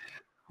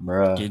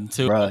where you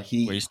start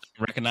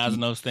recognizing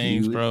those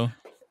things, bro.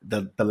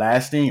 The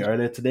last thing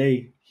earlier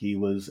today, he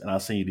was, and I'll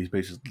send you these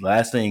pictures. The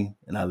last thing,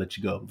 and I'll let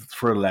you go.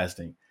 For the last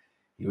thing,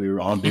 we were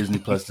on Disney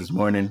Plus this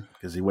morning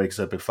because he wakes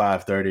up at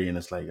 5:30, and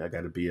it's like I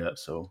got to be up.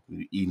 So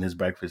we eating his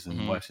breakfast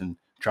and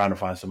trying to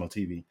find some on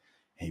TV.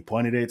 And he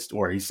pointed it,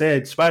 or he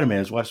said, "Spider-Man,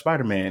 let's watch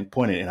Spider-Man."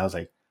 Pointed, and I was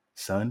like,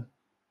 "Son,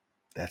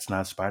 that's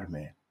not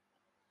Spider-Man.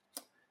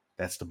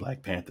 That's the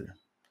Black Panther."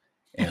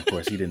 And of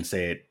course, he didn't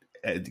say it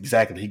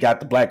exactly. He got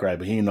the black right,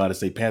 but he didn't know how to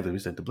say Panther. He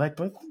said, "The Black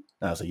Panther?"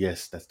 And I was like,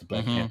 "Yes, that's the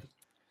Black Panther.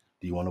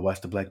 Do you want to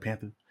watch the Black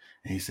Panther?"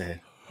 And he said,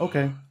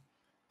 "Okay."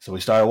 So we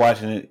started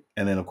watching it,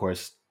 and then of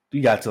course we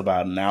got to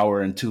about an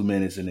hour and 2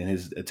 minutes, and then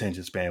his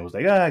attention span was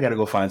like, I got to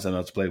go find something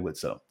else to play with.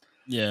 So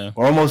yeah,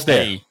 we're almost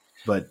there,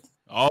 but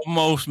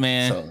almost,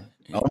 man. So,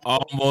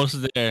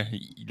 almost there.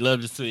 You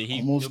love to see.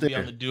 He'll be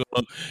on the duo.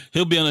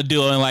 He'll be on the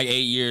duo in like 8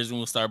 years, and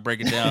we'll start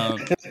breaking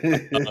down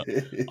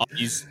all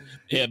these.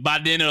 Yeah, by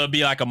then it'll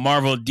be like a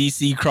Marvel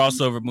DC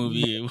crossover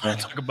movie. We'll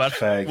talk about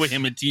it with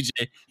him and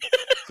TJ.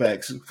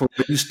 Facts. For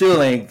you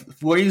still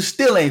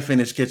ain't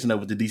finished catching up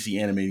with the DC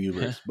animated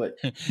universe. But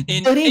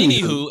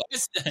anywho,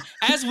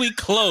 as we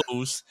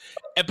close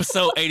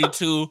episode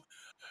 82,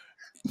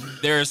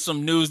 there is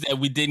some news that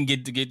we didn't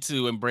get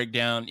to and break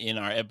down in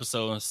our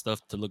episode and stuff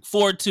to look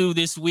forward to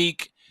this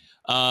week.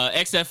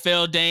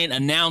 XFL Dane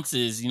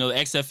announces, the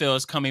XFL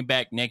is coming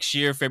back next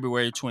year,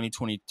 February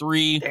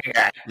 2023,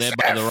 led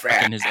by The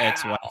Rock and his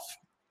ex-wife.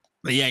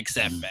 The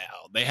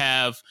XFL. They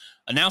have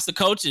announced the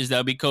coaches that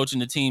will be coaching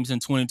the teams in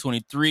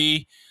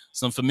 2023.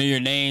 Some familiar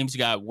names. You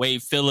got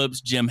Wade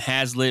Phillips, Jim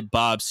Haslett,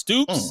 Bob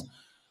Stoops,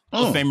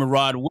 Hall of Famer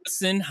Rod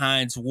Woodson,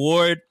 Hines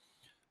Ward,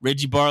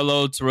 Reggie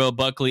Barlow, Terrell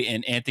Buckley,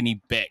 and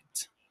Anthony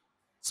Becht.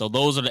 So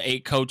those are the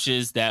 8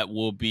 coaches that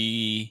will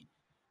be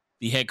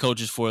the head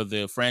coaches for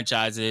the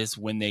franchises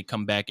when they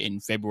come back in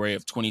February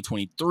of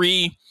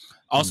 2023.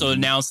 Also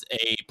announced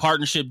a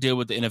partnership deal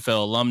with the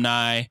NFL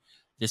alumni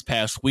this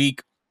past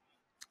week.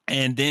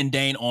 And then,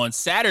 Dane, on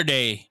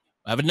Saturday,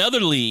 I have another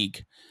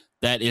league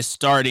that is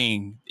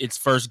starting its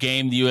first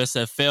game. The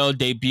USFL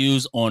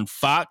debuts on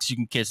Fox. You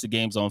can catch the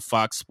games on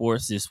Fox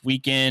Sports this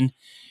weekend.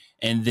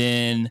 And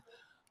then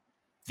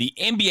the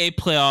NBA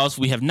playoffs.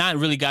 We have not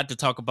really got to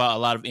talk about a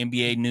lot of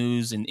NBA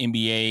news and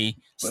NBA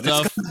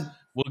stuff.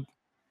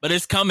 But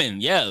it's coming.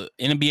 Yeah,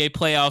 NBA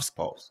playoffs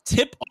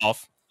tip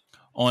off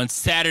on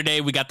Saturday.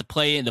 We got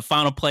the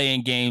final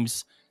play-in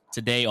games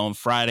today on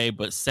Friday,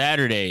 but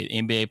Saturday,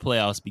 the NBA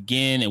playoffs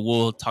begin, and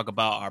we'll talk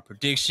about our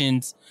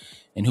predictions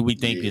and who we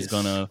think is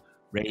going to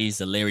raise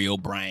the Larry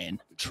O'Brien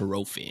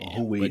trophy.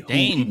 Who we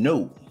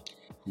know.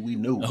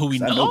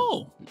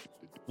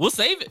 We'll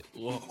save it.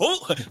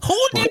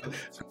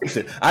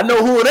 I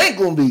know who it ain't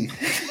going to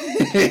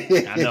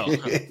be. I know.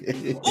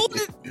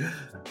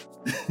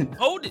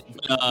 Hold it.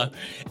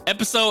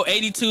 Episode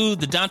 82,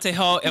 the Dante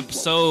Hall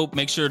episode.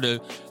 Make sure to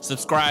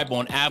subscribe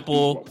on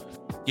Apple.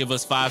 Give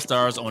us 5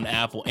 stars on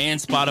Apple and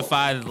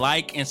Spotify.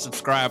 Like and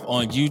subscribe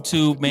on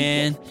YouTube,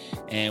 man.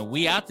 And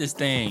we out this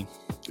thing.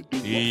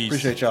 Peace.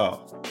 Appreciate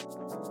y'all.